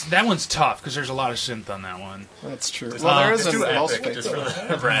know, but that one's tough because there's a lot of synth on that one. That's true. Well, there is an epic, just for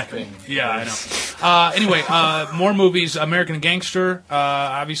the bragging. Yeah, I know. Anyway, more movies. American Gangster.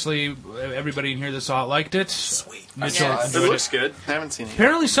 Obviously, everybody in here that saw it liked it. Sweet. Mitchell it looks good. I haven't seen it.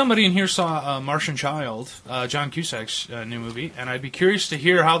 Apparently, somebody in here saw Martian Child, John Cusack's new movie, and I'd be curious to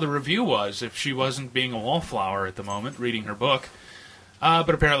hear how the review was if she wasn't being a wallflower at the moment, reading her book. But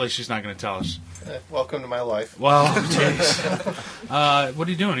apparently, she's not going to tell us. Welcome to my life. Well, jeez. What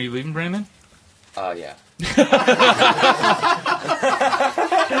are you doing? Are you leaving, Brandon? Yeah. You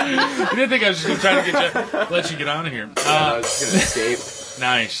didn't think I was just going to try to let you get out of here. I was going to escape.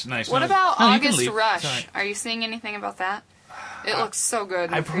 Nice. What about August Rush? Sorry. Are you seeing anything about that? It looks so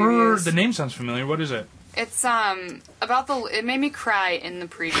good. I've heard the name sounds familiar. What is it? It's about it made me cry in the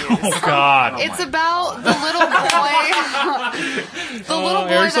previews. Oh God! It's about the little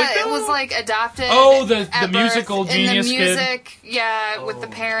boy, that was like adopted. Oh, the musical genius the music, kid. Yeah, with the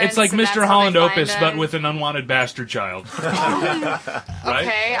parents. It's like Mr. Holland Opus, but with an unwanted bastard child. Right?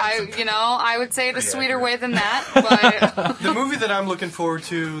 Okay, I would say it a sweeter way than that. But the movie that I'm looking forward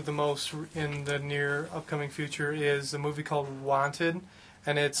to the most in the near upcoming future is a movie called Wanted.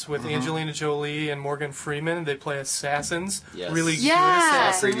 And it's with Angelina Jolie and Morgan Freeman. They play assassins. Yes. Really good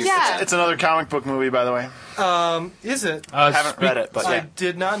assassins. Yeah. It's another comic book movie, by the way. Is it? I haven't read it, but I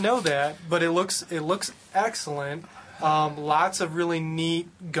did not know that. But it looks excellent. Lots of really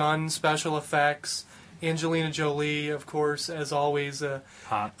neat gun special effects. Angelina Jolie, of course, as always, a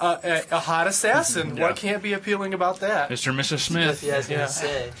hot assassin. Yeah. What can't be appealing about that? Mr. and Mrs. Smith. Yeah, I was going to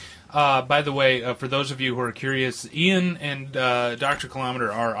say. By the way, for those of you who are curious, Ian and Dr.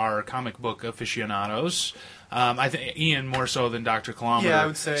 Kilometer are our comic book aficionados. I think Ian more so than Dr. Kilometer. Yeah, I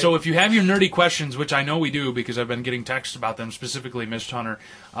would say. So if you have your nerdy questions, which I know we do because I've been getting texts about them, specifically Mist Hunter,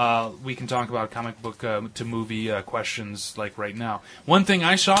 we can talk about comic book to movie questions like right now. One thing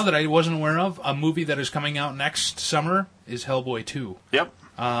I saw that I wasn't aware of, a movie that is coming out next summer is Hellboy 2. Yep.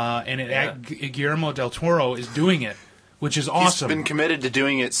 And Guillermo del Toro is doing it, which is awesome. He's been committed to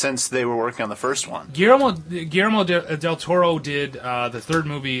doing it since they were working on the first one. Guillermo del Toro did the third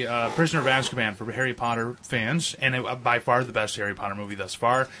movie, Prisoner of Azkaban, for Harry Potter fans, and by far the best Harry Potter movie thus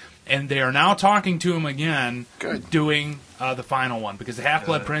far. And they are now talking to him again, doing the final one, because the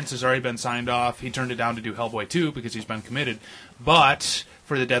Half-Blood Prince has already been signed off. He turned it down to do Hellboy 2 because he's been committed. But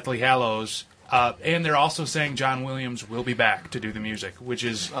for the Deathly Hallows... and they're also saying John Williams will be back to do the music, which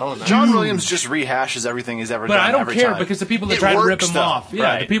is... John Williams just rehashes everything he's ever done. But I don't care, time. because the people that try to rip him off... Yeah,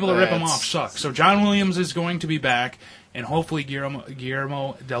 right. the people that rip him off suck. So John Williams is going to be back, and hopefully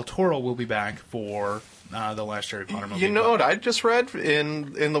Guillermo del Toro will be back for the last Harry Potter movie. You know what I just read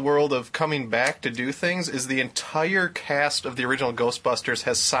in the world of coming back to do things is the entire cast of the original Ghostbusters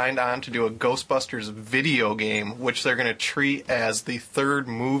has signed on to do a Ghostbusters video game, which they're going to treat as the third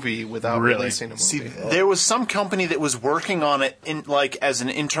movie without releasing a movie. See, there was some company that was working on it as an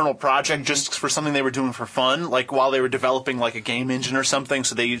internal project, just for something they were doing for fun, like while they were developing like a game engine or something.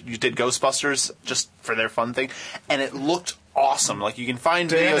 So you did Ghostbusters just for their fun thing, and it looked awesome. Like, you can find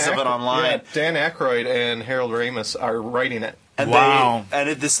videos of it online. Yeah, Dan Aykroyd and Harold Ramis are writing it. And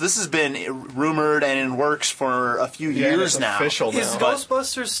this has been rumored and in works for a few years now. Official now. Is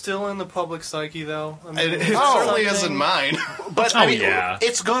Ghostbusters still in the public psyche, though? I mean, it certainly isn't mine. But I mean,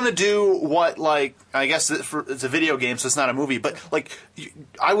 it's going to do what, like, I guess it's a video game, so it's not a movie. But like,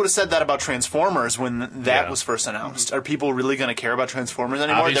 I would have said that about Transformers when that was first announced. Are people really going to care about Transformers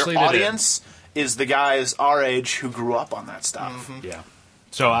anymore? Obviously their audience is the guys our age who grew up on that stuff. Yeah.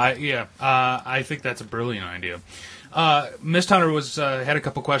 So I think that's a brilliant idea. Mist Hunter had a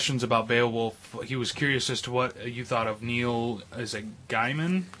couple questions about Beowulf. He was curious as to what you thought of Neil. Is it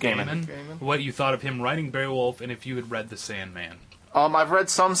Gaiman? What you thought of him writing Beowulf, and if you had read The Sandman. I've read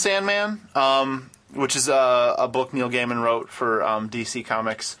some Sandman, which is a book Neil Gaiman wrote for DC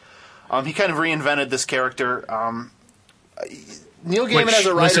Comics. He kind of reinvented this character. Neil Gaiman as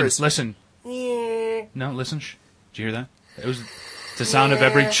a writer. Listen. No, listen. Shh. Did you hear that? It was the sound of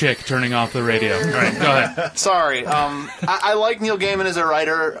every chick turning off the radio. All right, go ahead. Sorry. I like Neil Gaiman as a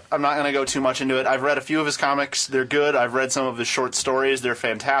writer. I'm not going to go too much into it. I've read a few of his comics. They're good. I've read some of his short stories. They're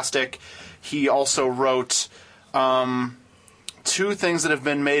fantastic. He also wrote two things that have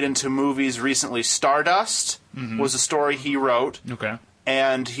been made into movies recently. Stardust was a story he wrote. Okay.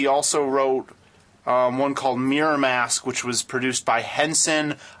 And he also wrote one called Mirror Mask, which was produced by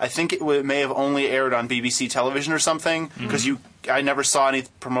Henson. I think it may have only aired on BBC television or something, because I never saw any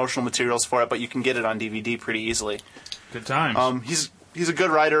promotional materials for it, but you can get it on DVD pretty easily. Good times. He's a good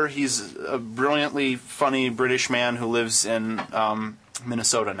writer. He's a brilliantly funny British man who lives in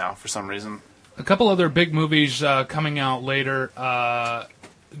Minnesota now for some reason. A couple other big movies coming out later.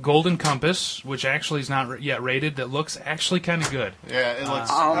 Golden Compass, which actually is not yet rated, that looks actually kind of good. Yeah, it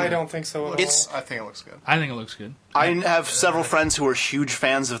looks... I don't think so at all. I think it looks good. I think it looks good. I have several friends who are huge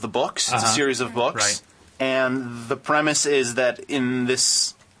fans of the books. It's a series of books. Right. And the premise is that in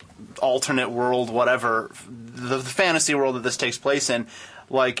this alternate world, whatever, the fantasy world that this takes place in,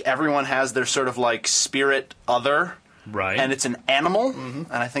 like, everyone has their sort of, like, spirit other... Right. And it's an animal, and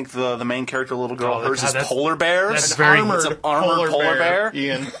I think the main character, little girl, hers is polar bears. That's very It's an armored polar bear.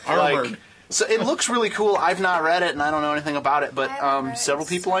 Ian, armored. So it looks really cool. I've not read it, and I don't know anything about it, but several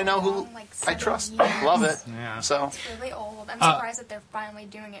people I know who I trust love it. Yeah. So it's really old. I'm surprised that they're finally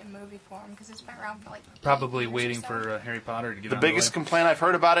doing it in movie form, because it's been around for like probably waiting for Harry Potter to get the biggest complaint I've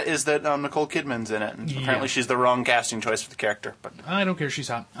heard about it is that Nicole Kidman's in it, and apparently she's the wrong casting choice for the character. But I don't care, she's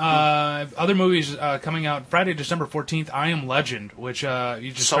hot. Other movies coming out Friday, December 14th. I Am Legend, which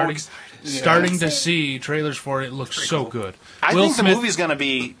you just starting to see trailers for. It looks so good. I think the movie's going to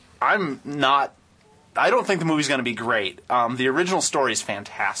be. I don't think the movie's going to be great. The original story is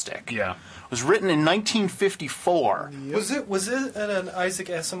fantastic. Yeah. It was written in 1954. Yep. Was it an Isaac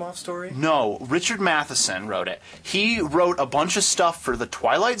Asimov story? No, Richard Matheson wrote it. He wrote a bunch of stuff for The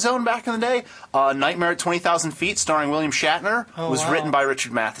Twilight Zone back in the day. Nightmare at 20,000 Feet, starring William Shatner, was written by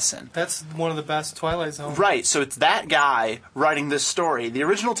Richard Matheson. That's one of the best Twilight Zone. Right, so it's that guy writing this story. The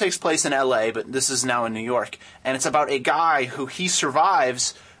original takes place in L.A., but this is now in New York. And it's about a guy who he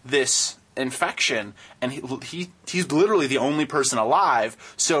survives this infection, and he's literally the only person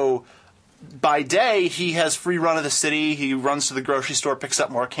alive. So by day, he has free run of the city. He runs to the grocery store, picks up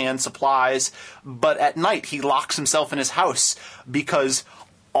more canned supplies. But at night, he locks himself in his house because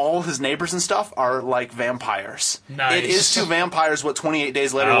all his neighbors and stuff are like vampires. Nice. It is to vampires what 28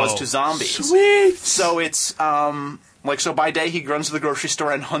 Days Later was to zombies. Sweet! So it's, so by day he runs to the grocery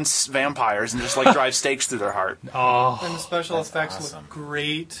store and hunts vampires and just, drives stakes through their heart. Oh. And the special effects look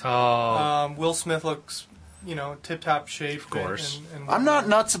great. Will Smith looks, tip-top shape. Of course. And I'm not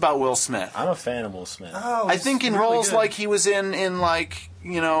nuts about Will Smith. I'm a fan of Will Smith. Oh, I think in really roles good. like he was in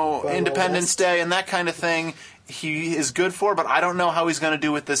Independence Day and that kind of thing, he is good for, but I don't know how he's going to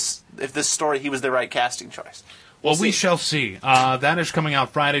do with this, if this story he was the right casting choice. Well, we shall see. That is coming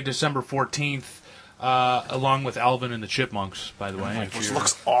out Friday, December 14th, along with Alvin and the Chipmunks, by the way. Which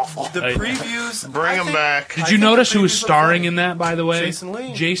looks awful. The previews... Bring them back. Did you notice who was starring in that, by the way? Jason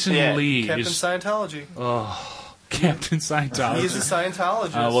Lee. Jason Lee. Captain Scientology. Oh, Captain Scientology. He's a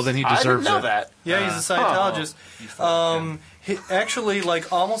Scientologist. Well, then he deserves I didn't know it. that. Yeah, he's a Scientologist. Actually,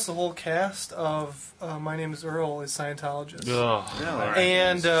 almost the whole cast of My Name is Earl is Scientologists.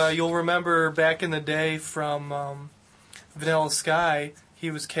 And you'll remember back in the day from Vanilla Sky,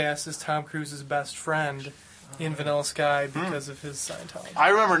 he was cast as Tom Cruise's best friend in Vanilla Sky because of his Scientology. I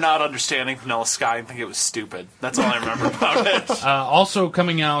remember not understanding Vanilla Sky and thinking it was stupid. That's all I remember about it. Also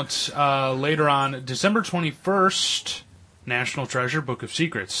coming out later on, December 21st, National Treasure, Book of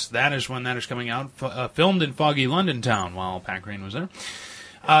Secrets. That is when that is coming out. Filmed in foggy London town while Pat Green was there.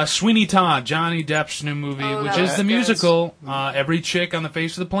 Sweeney Todd, Johnny Depp's new movie, which is the musical. Every chick on the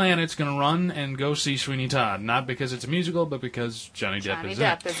face of the planet is going to run and go see Sweeney Todd. Not because it's a musical, but because Johnny Depp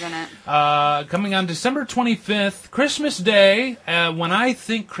is in it. Coming on December 25th, Christmas Day. When I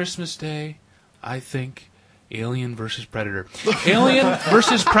think Christmas Day, I think Alien vs. Predator. Alien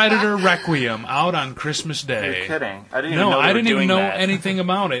vs. Predator Requiem out on Christmas Day. You're kidding. I didn't even know anything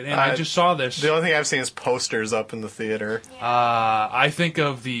about it, and I just saw this. The only thing I've seen is posters up in the theater. I think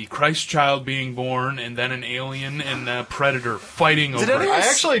of the Christ child being born, and then an alien and a predator fighting over it. I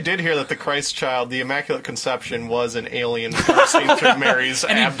actually did hear that the Christ child, the Immaculate Conception, was an alien bursting through Mary's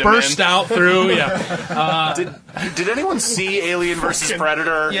and abdomen. He burst out through, Did anyone see Alien vs.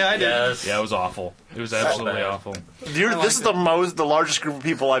 Predator? Yeah, I did. Yes. Yeah, it was awful. It was absolutely awful. This is the largest group of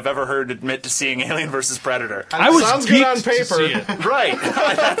people I've ever heard admit to seeing Alien vs. Predator. Sounds good on paper. Right.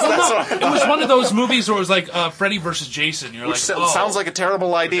 It was one of those movies where it was like Freddy versus Jason. You're sounds like a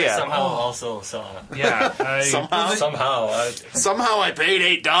terrible idea. Somehow also saw it. Yeah. Somehow I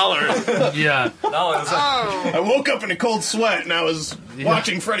paid $8. Yeah. No, it was I woke up in a cold sweat and I was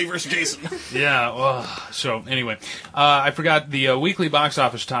watching Freddy vs. Jason. Yeah. So anyway, I forgot the weekly box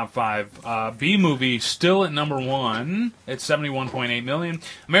office top 5. B movie still at number 1 at $71.8 million.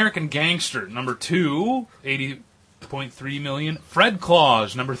 American Gangster number 2, $80.3 million. Fred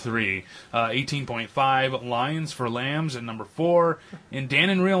Claus number 3, $18.5. Lions for Lambs at number 4. And Dan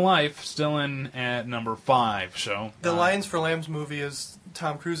in Real Life still in at number 5. So the Lions for Lambs movie is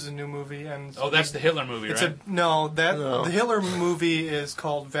Tom Cruise's new movie, and that's the Hitler movie, right? The Hitler movie is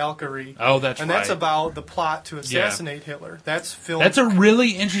called Valkyrie. Oh, that's right. And that's about the plot to assassinate Hitler. That's filmed. That's a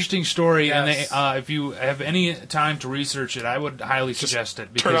really interesting story, Yes. and if you have any time to research it, I would highly suggest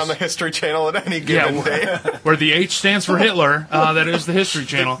it. Turn on the History Channel at any given day. Where the H stands for Hitler, that is the History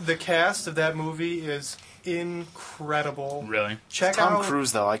Channel. The cast of that movie is incredible. Really? Check Tom out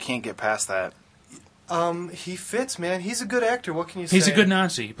Cruise, though. I can't get past that. He fits, man. He's a good actor. What can you say? He's a good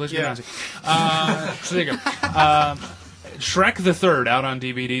Nazi. He plays a good Nazi. So there you go. Shrek the Third out on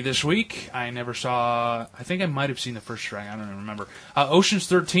DVD this week. I never saw... I think I might have seen the first Shrek. I don't even remember. Ocean's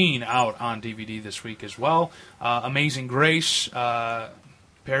 13 out on DVD this week as well. Amazing Grace.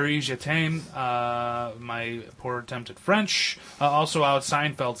 Paris, Je t'aime. My poor attempt at French. Also out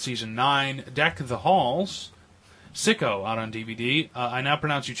Seinfeld Season 9. Deck the Halls. Sicko out on DVD. I Now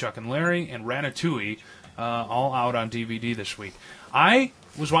Pronounce You Chuck and Larry, and Ratatouille all out on DVD this week. I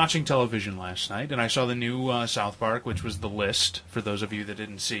was watching television last night, and I saw the new South Park, which was The List, for those of you that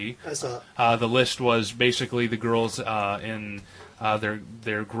didn't see. I saw it. The List was basically the girls in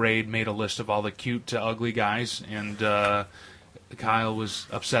their grade made a list of all the cute to ugly guys, and Kyle was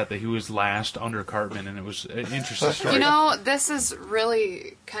upset that he was last under Cartman, and it was an interesting story. This is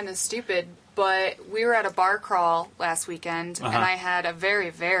really kind of stupid, but we were at a bar crawl last weekend, and I had a very,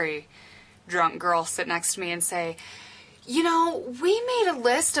 very drunk girl sit next to me and say, we made a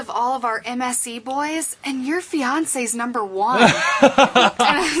list of all of our MSE boys, and your fiance's number 1. And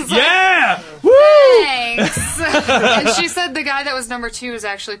I was yeah! Woo! Thanks! And she said the guy that was number 2 was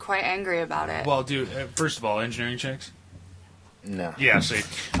actually quite angry about it. Well, dude, first of all, engineering checks. No. Yeah, see.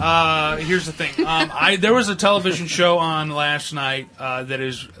 Here's the thing. There was a television show on last night that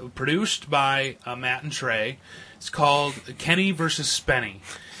is produced by Matt and Trey. It's called Kenny versus Spenny.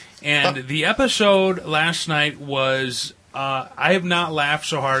 And the episode last night was... I have not laughed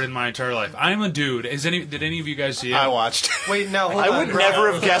so hard in my entire life. I'm a dude. Did any of you guys see it? I watched. Wait, now hold I on. would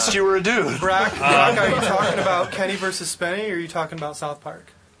never have guessed you were a dude. Brock, are you talking about Kenny versus Spenny, or are you talking about South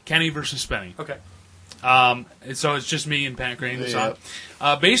Park? Kenny versus Spenny. Okay. So it's just me and Pat Green.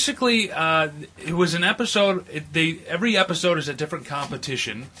 Basically, it was an episode. Every episode is a different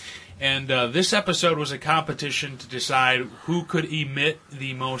competition. And this episode was a competition to decide who could emit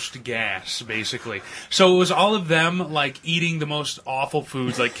the most gas, basically. So it was all of them, like, eating the most awful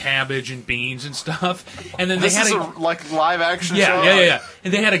foods, like cabbage and beans and stuff. And then this they had is a live action show? Yeah.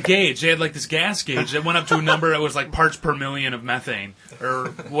 And they had a gauge. They had, like, this gas gauge that went up to a number that was, like, parts per million of methane, or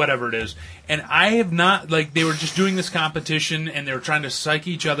whatever it is. And I have not, like, they were just doing this competition, and they were trying to psych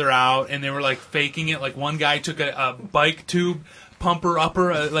each other out, and they were, like, faking it. Like, one guy took a bike tube, pumper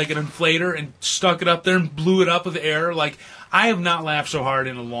upper, like an inflator, and stuck it up there and blew it up with air. Like, I have not laughed so hard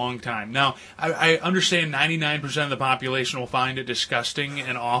in a long time. Now, I understand 99% of the population will find it disgusting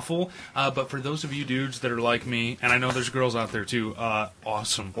and awful, but for those of you dudes that are like me, and I know there's girls out there too,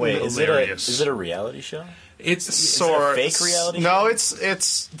 awesome. Wait, hilarious. Is it a reality show? It's a fake reality show? No,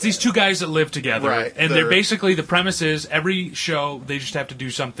 it's these two guys that live together, right, and they're basically, the premise is every show they just have to do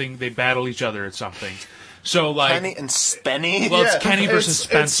something, they battle each other at something. So, like, Kenny and Spenny? Well, it's Kenny versus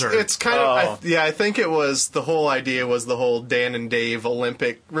Spencer. It's kind of... I think it was... The whole idea was the whole Dan and Dave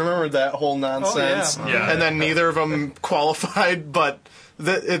Olympic... Remember that whole nonsense? Oh, yeah. And then neither of them qualified, but...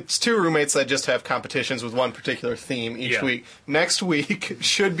 It's two roommates that just have competitions with one particular theme each week. Next week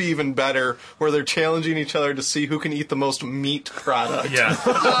should be even better, where they're challenging each other to see who can eat the most meat product. Yeah.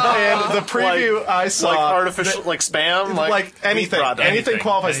 And the preview I saw... Like artificial... like Spam? Like anything. Anything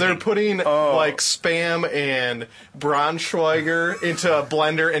qualifies. Anything. They're putting like Spam and Braunschweiger into a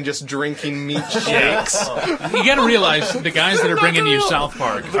blender and just drinking meat shakes. You got to realize the guys that are bringing you South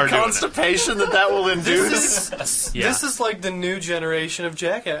Park The are doing it. constipation that will induce. This is like the new generation of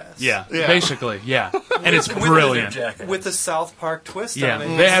Jackass. Yeah, basically, yeah. And it's brilliant. With the South Park twist Yeah, on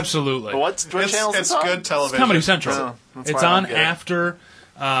it. they absolutely. What channel is It's it on? good television. It's Comedy Central. Oh, that's It's why I on don't get it. after.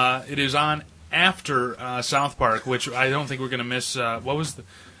 It is on after South Park, which I don't think we're going to miss. What was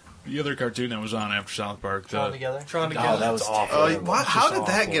the other cartoon that was on after South Park? Tron Together. Oh, that was awful. How did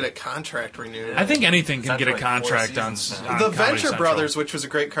that get a contract renewed? I think anything can get a contract on The Comedy Venture Central. Brothers, which was a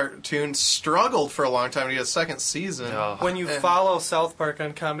great cartoon, struggled for a long time to get a second season. When you follow South Park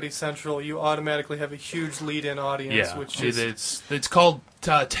on Comedy Central, you automatically have a huge lead-in audience. Yeah, Which is it's called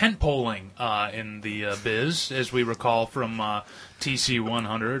tentpoling in the biz, as we recall from TC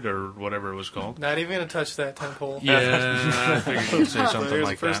 100 or whatever it was called. not even going to touch that tentpole. Yeah, I figured you'd say something There's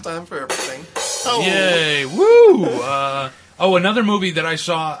like the first that. time for everything. Yay! Woo! Another movie that I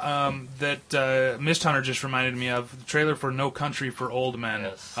saw that Mist Hunter just reminded me of, the trailer for No Country for Old Men,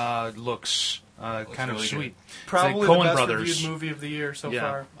 looks kind of really sweet. Probably it's like Coen the best Brothers. reviewed movie of the year so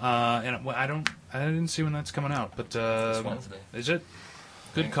far. And I didn't see when that's coming out, but It's Wednesday. is it?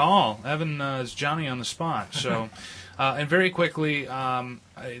 Good call. Evan is Johnny on the spot. So, and very quickly,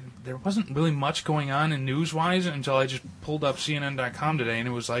 there wasn't really much going on in news-wise until I just pulled up CNN.com today, and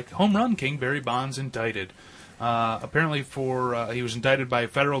it was like, home run king Barry Bonds indicted. Apparently he was indicted by a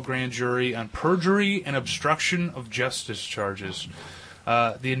federal grand jury on perjury and obstruction of justice charges.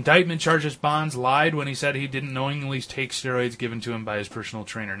 The indictment charges Bonds lied when he said he didn't knowingly take steroids given to him by his personal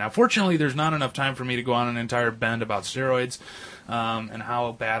trainer. Now, fortunately, there's not enough time for me to go on an entire bend about steroids and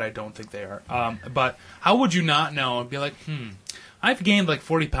how bad I don't think they are. But how would you not know and be like, I've gained like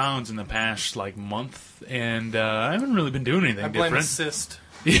 40 pounds in the past like month, and I haven't really been doing anything I blame different. a cyst.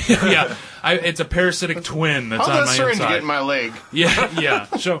 Yeah, it's a parasitic twin that's How on does my syringe inside. get in my leg? Yeah.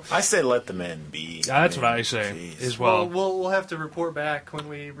 So I say let the men be. that's what I say as well. We'll have to report back when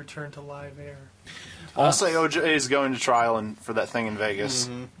we return to live air. I'll say OJ is going to trial for that thing in Vegas.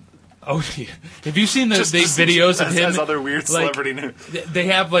 Mm-hmm. Oh, yeah. Have you seen the videos of him? As other weird celebrity news. They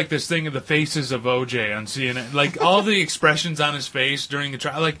have like this thing of the faces of OJ on CNN. Like all the expressions on his face during the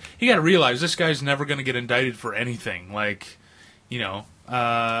trial. Like you got to realize this guy's never going to get indicted for anything. Like,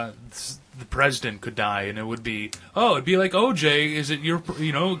 the president could die, and it would be, it'd be like OJ. Is it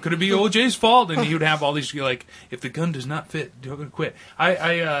could it be OJ's fault? And he would have all these like, if the gun does not fit, do it, quit.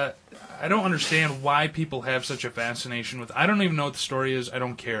 I don't understand why people have such a fascination with. I don't even know what the story is. I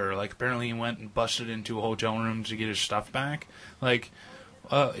don't care. Like apparently he went and busted into a hotel room to get his stuff back. Like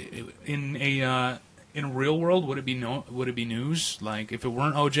in a real world, would it be news? Like if it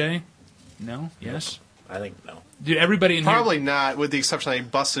weren't OJ? No. Yes. I think no. Dude, everybody in Probably not, with the exception that he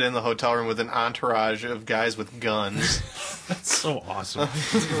busted in the hotel room with an entourage of guys with guns. That's so awesome.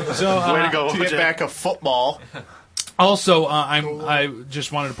 So, way to go. To get back a football. Also, I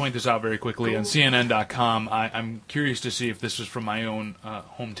just wanted to point this out very quickly on CNN.com. I'm curious to see if this is from my own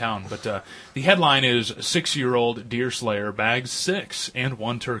hometown, but the headline is 6-year-old deer slayer bags 6 and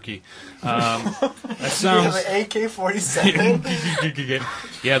 1 turkey. That sounds. You have an AK-47.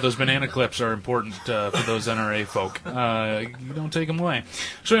 Yeah, those banana clips are important for those NRA folk. You don't take them away.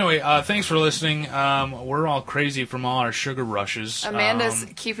 So anyway, thanks for listening. We're all crazy from all our sugar rushes. Amanda's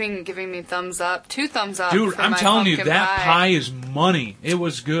giving me thumbs up, 2 thumbs up. Dude, for I'm my telling you, pumpkin that pie is money. It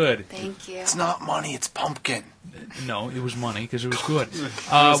was good. Thank you. It's not money, it's pumpkin. No, it was money because it was good.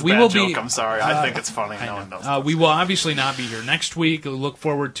 We will be. I'm sorry. I think it's funny. No one knows. We will obviously not be here next week. Look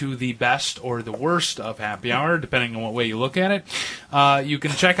forward to the best or the worst of Happy Hour, depending on what way you look at it. You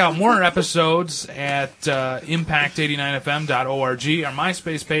can check out more episodes at impact89fm.org, our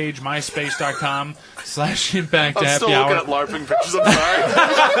MySpace page, myspace.com/impact I'm happy still hour. looking at LARPing pictures. I'm sorry. Is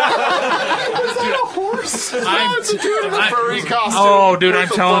that a horse? It's a dude in a furry costume. Oh, dude, I'm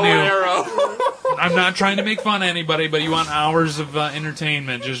with a telling bow you. and arrow. I'm not trying to make fun of anybody, but you want hours of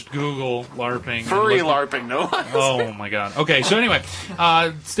entertainment, just Google LARPing. Furry LARPing, no? Oh, my God. Okay, so anyway,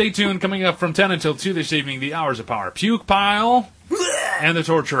 stay tuned. Coming up from 10 until 2 this evening, the Hours of Power Puke Pile and the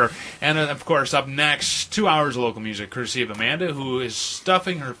Torturer. And, of course, up next, 2 hours of local music, courtesy of Amanda, who is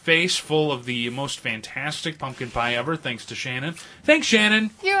stuffing her face full of the most fantastic pumpkin pie ever, thanks to Shannon. Thanks,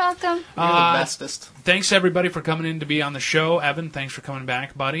 Shannon. You're welcome. You're the bestest. Thanks, everybody, for coming in to be on the show. Evan, thanks for coming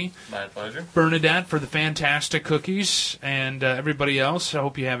back, buddy. My pleasure. Bernadette for the fantastic cookies, and everybody else, I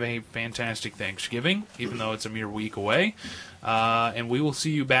hope you have a fantastic Thanksgiving, even though it's a mere week away. And we will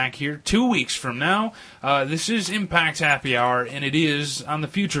see you back here 2 weeks from now. This is Impact Happy Hour, and it is on the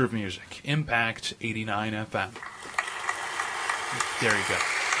future of music. Impact 89 FM. There you go.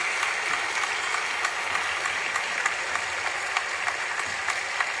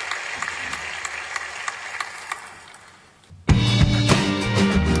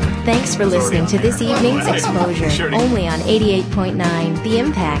 Thanks for listening to this evening's exposure, only on 88.9 The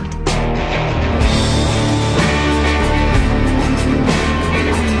Impact.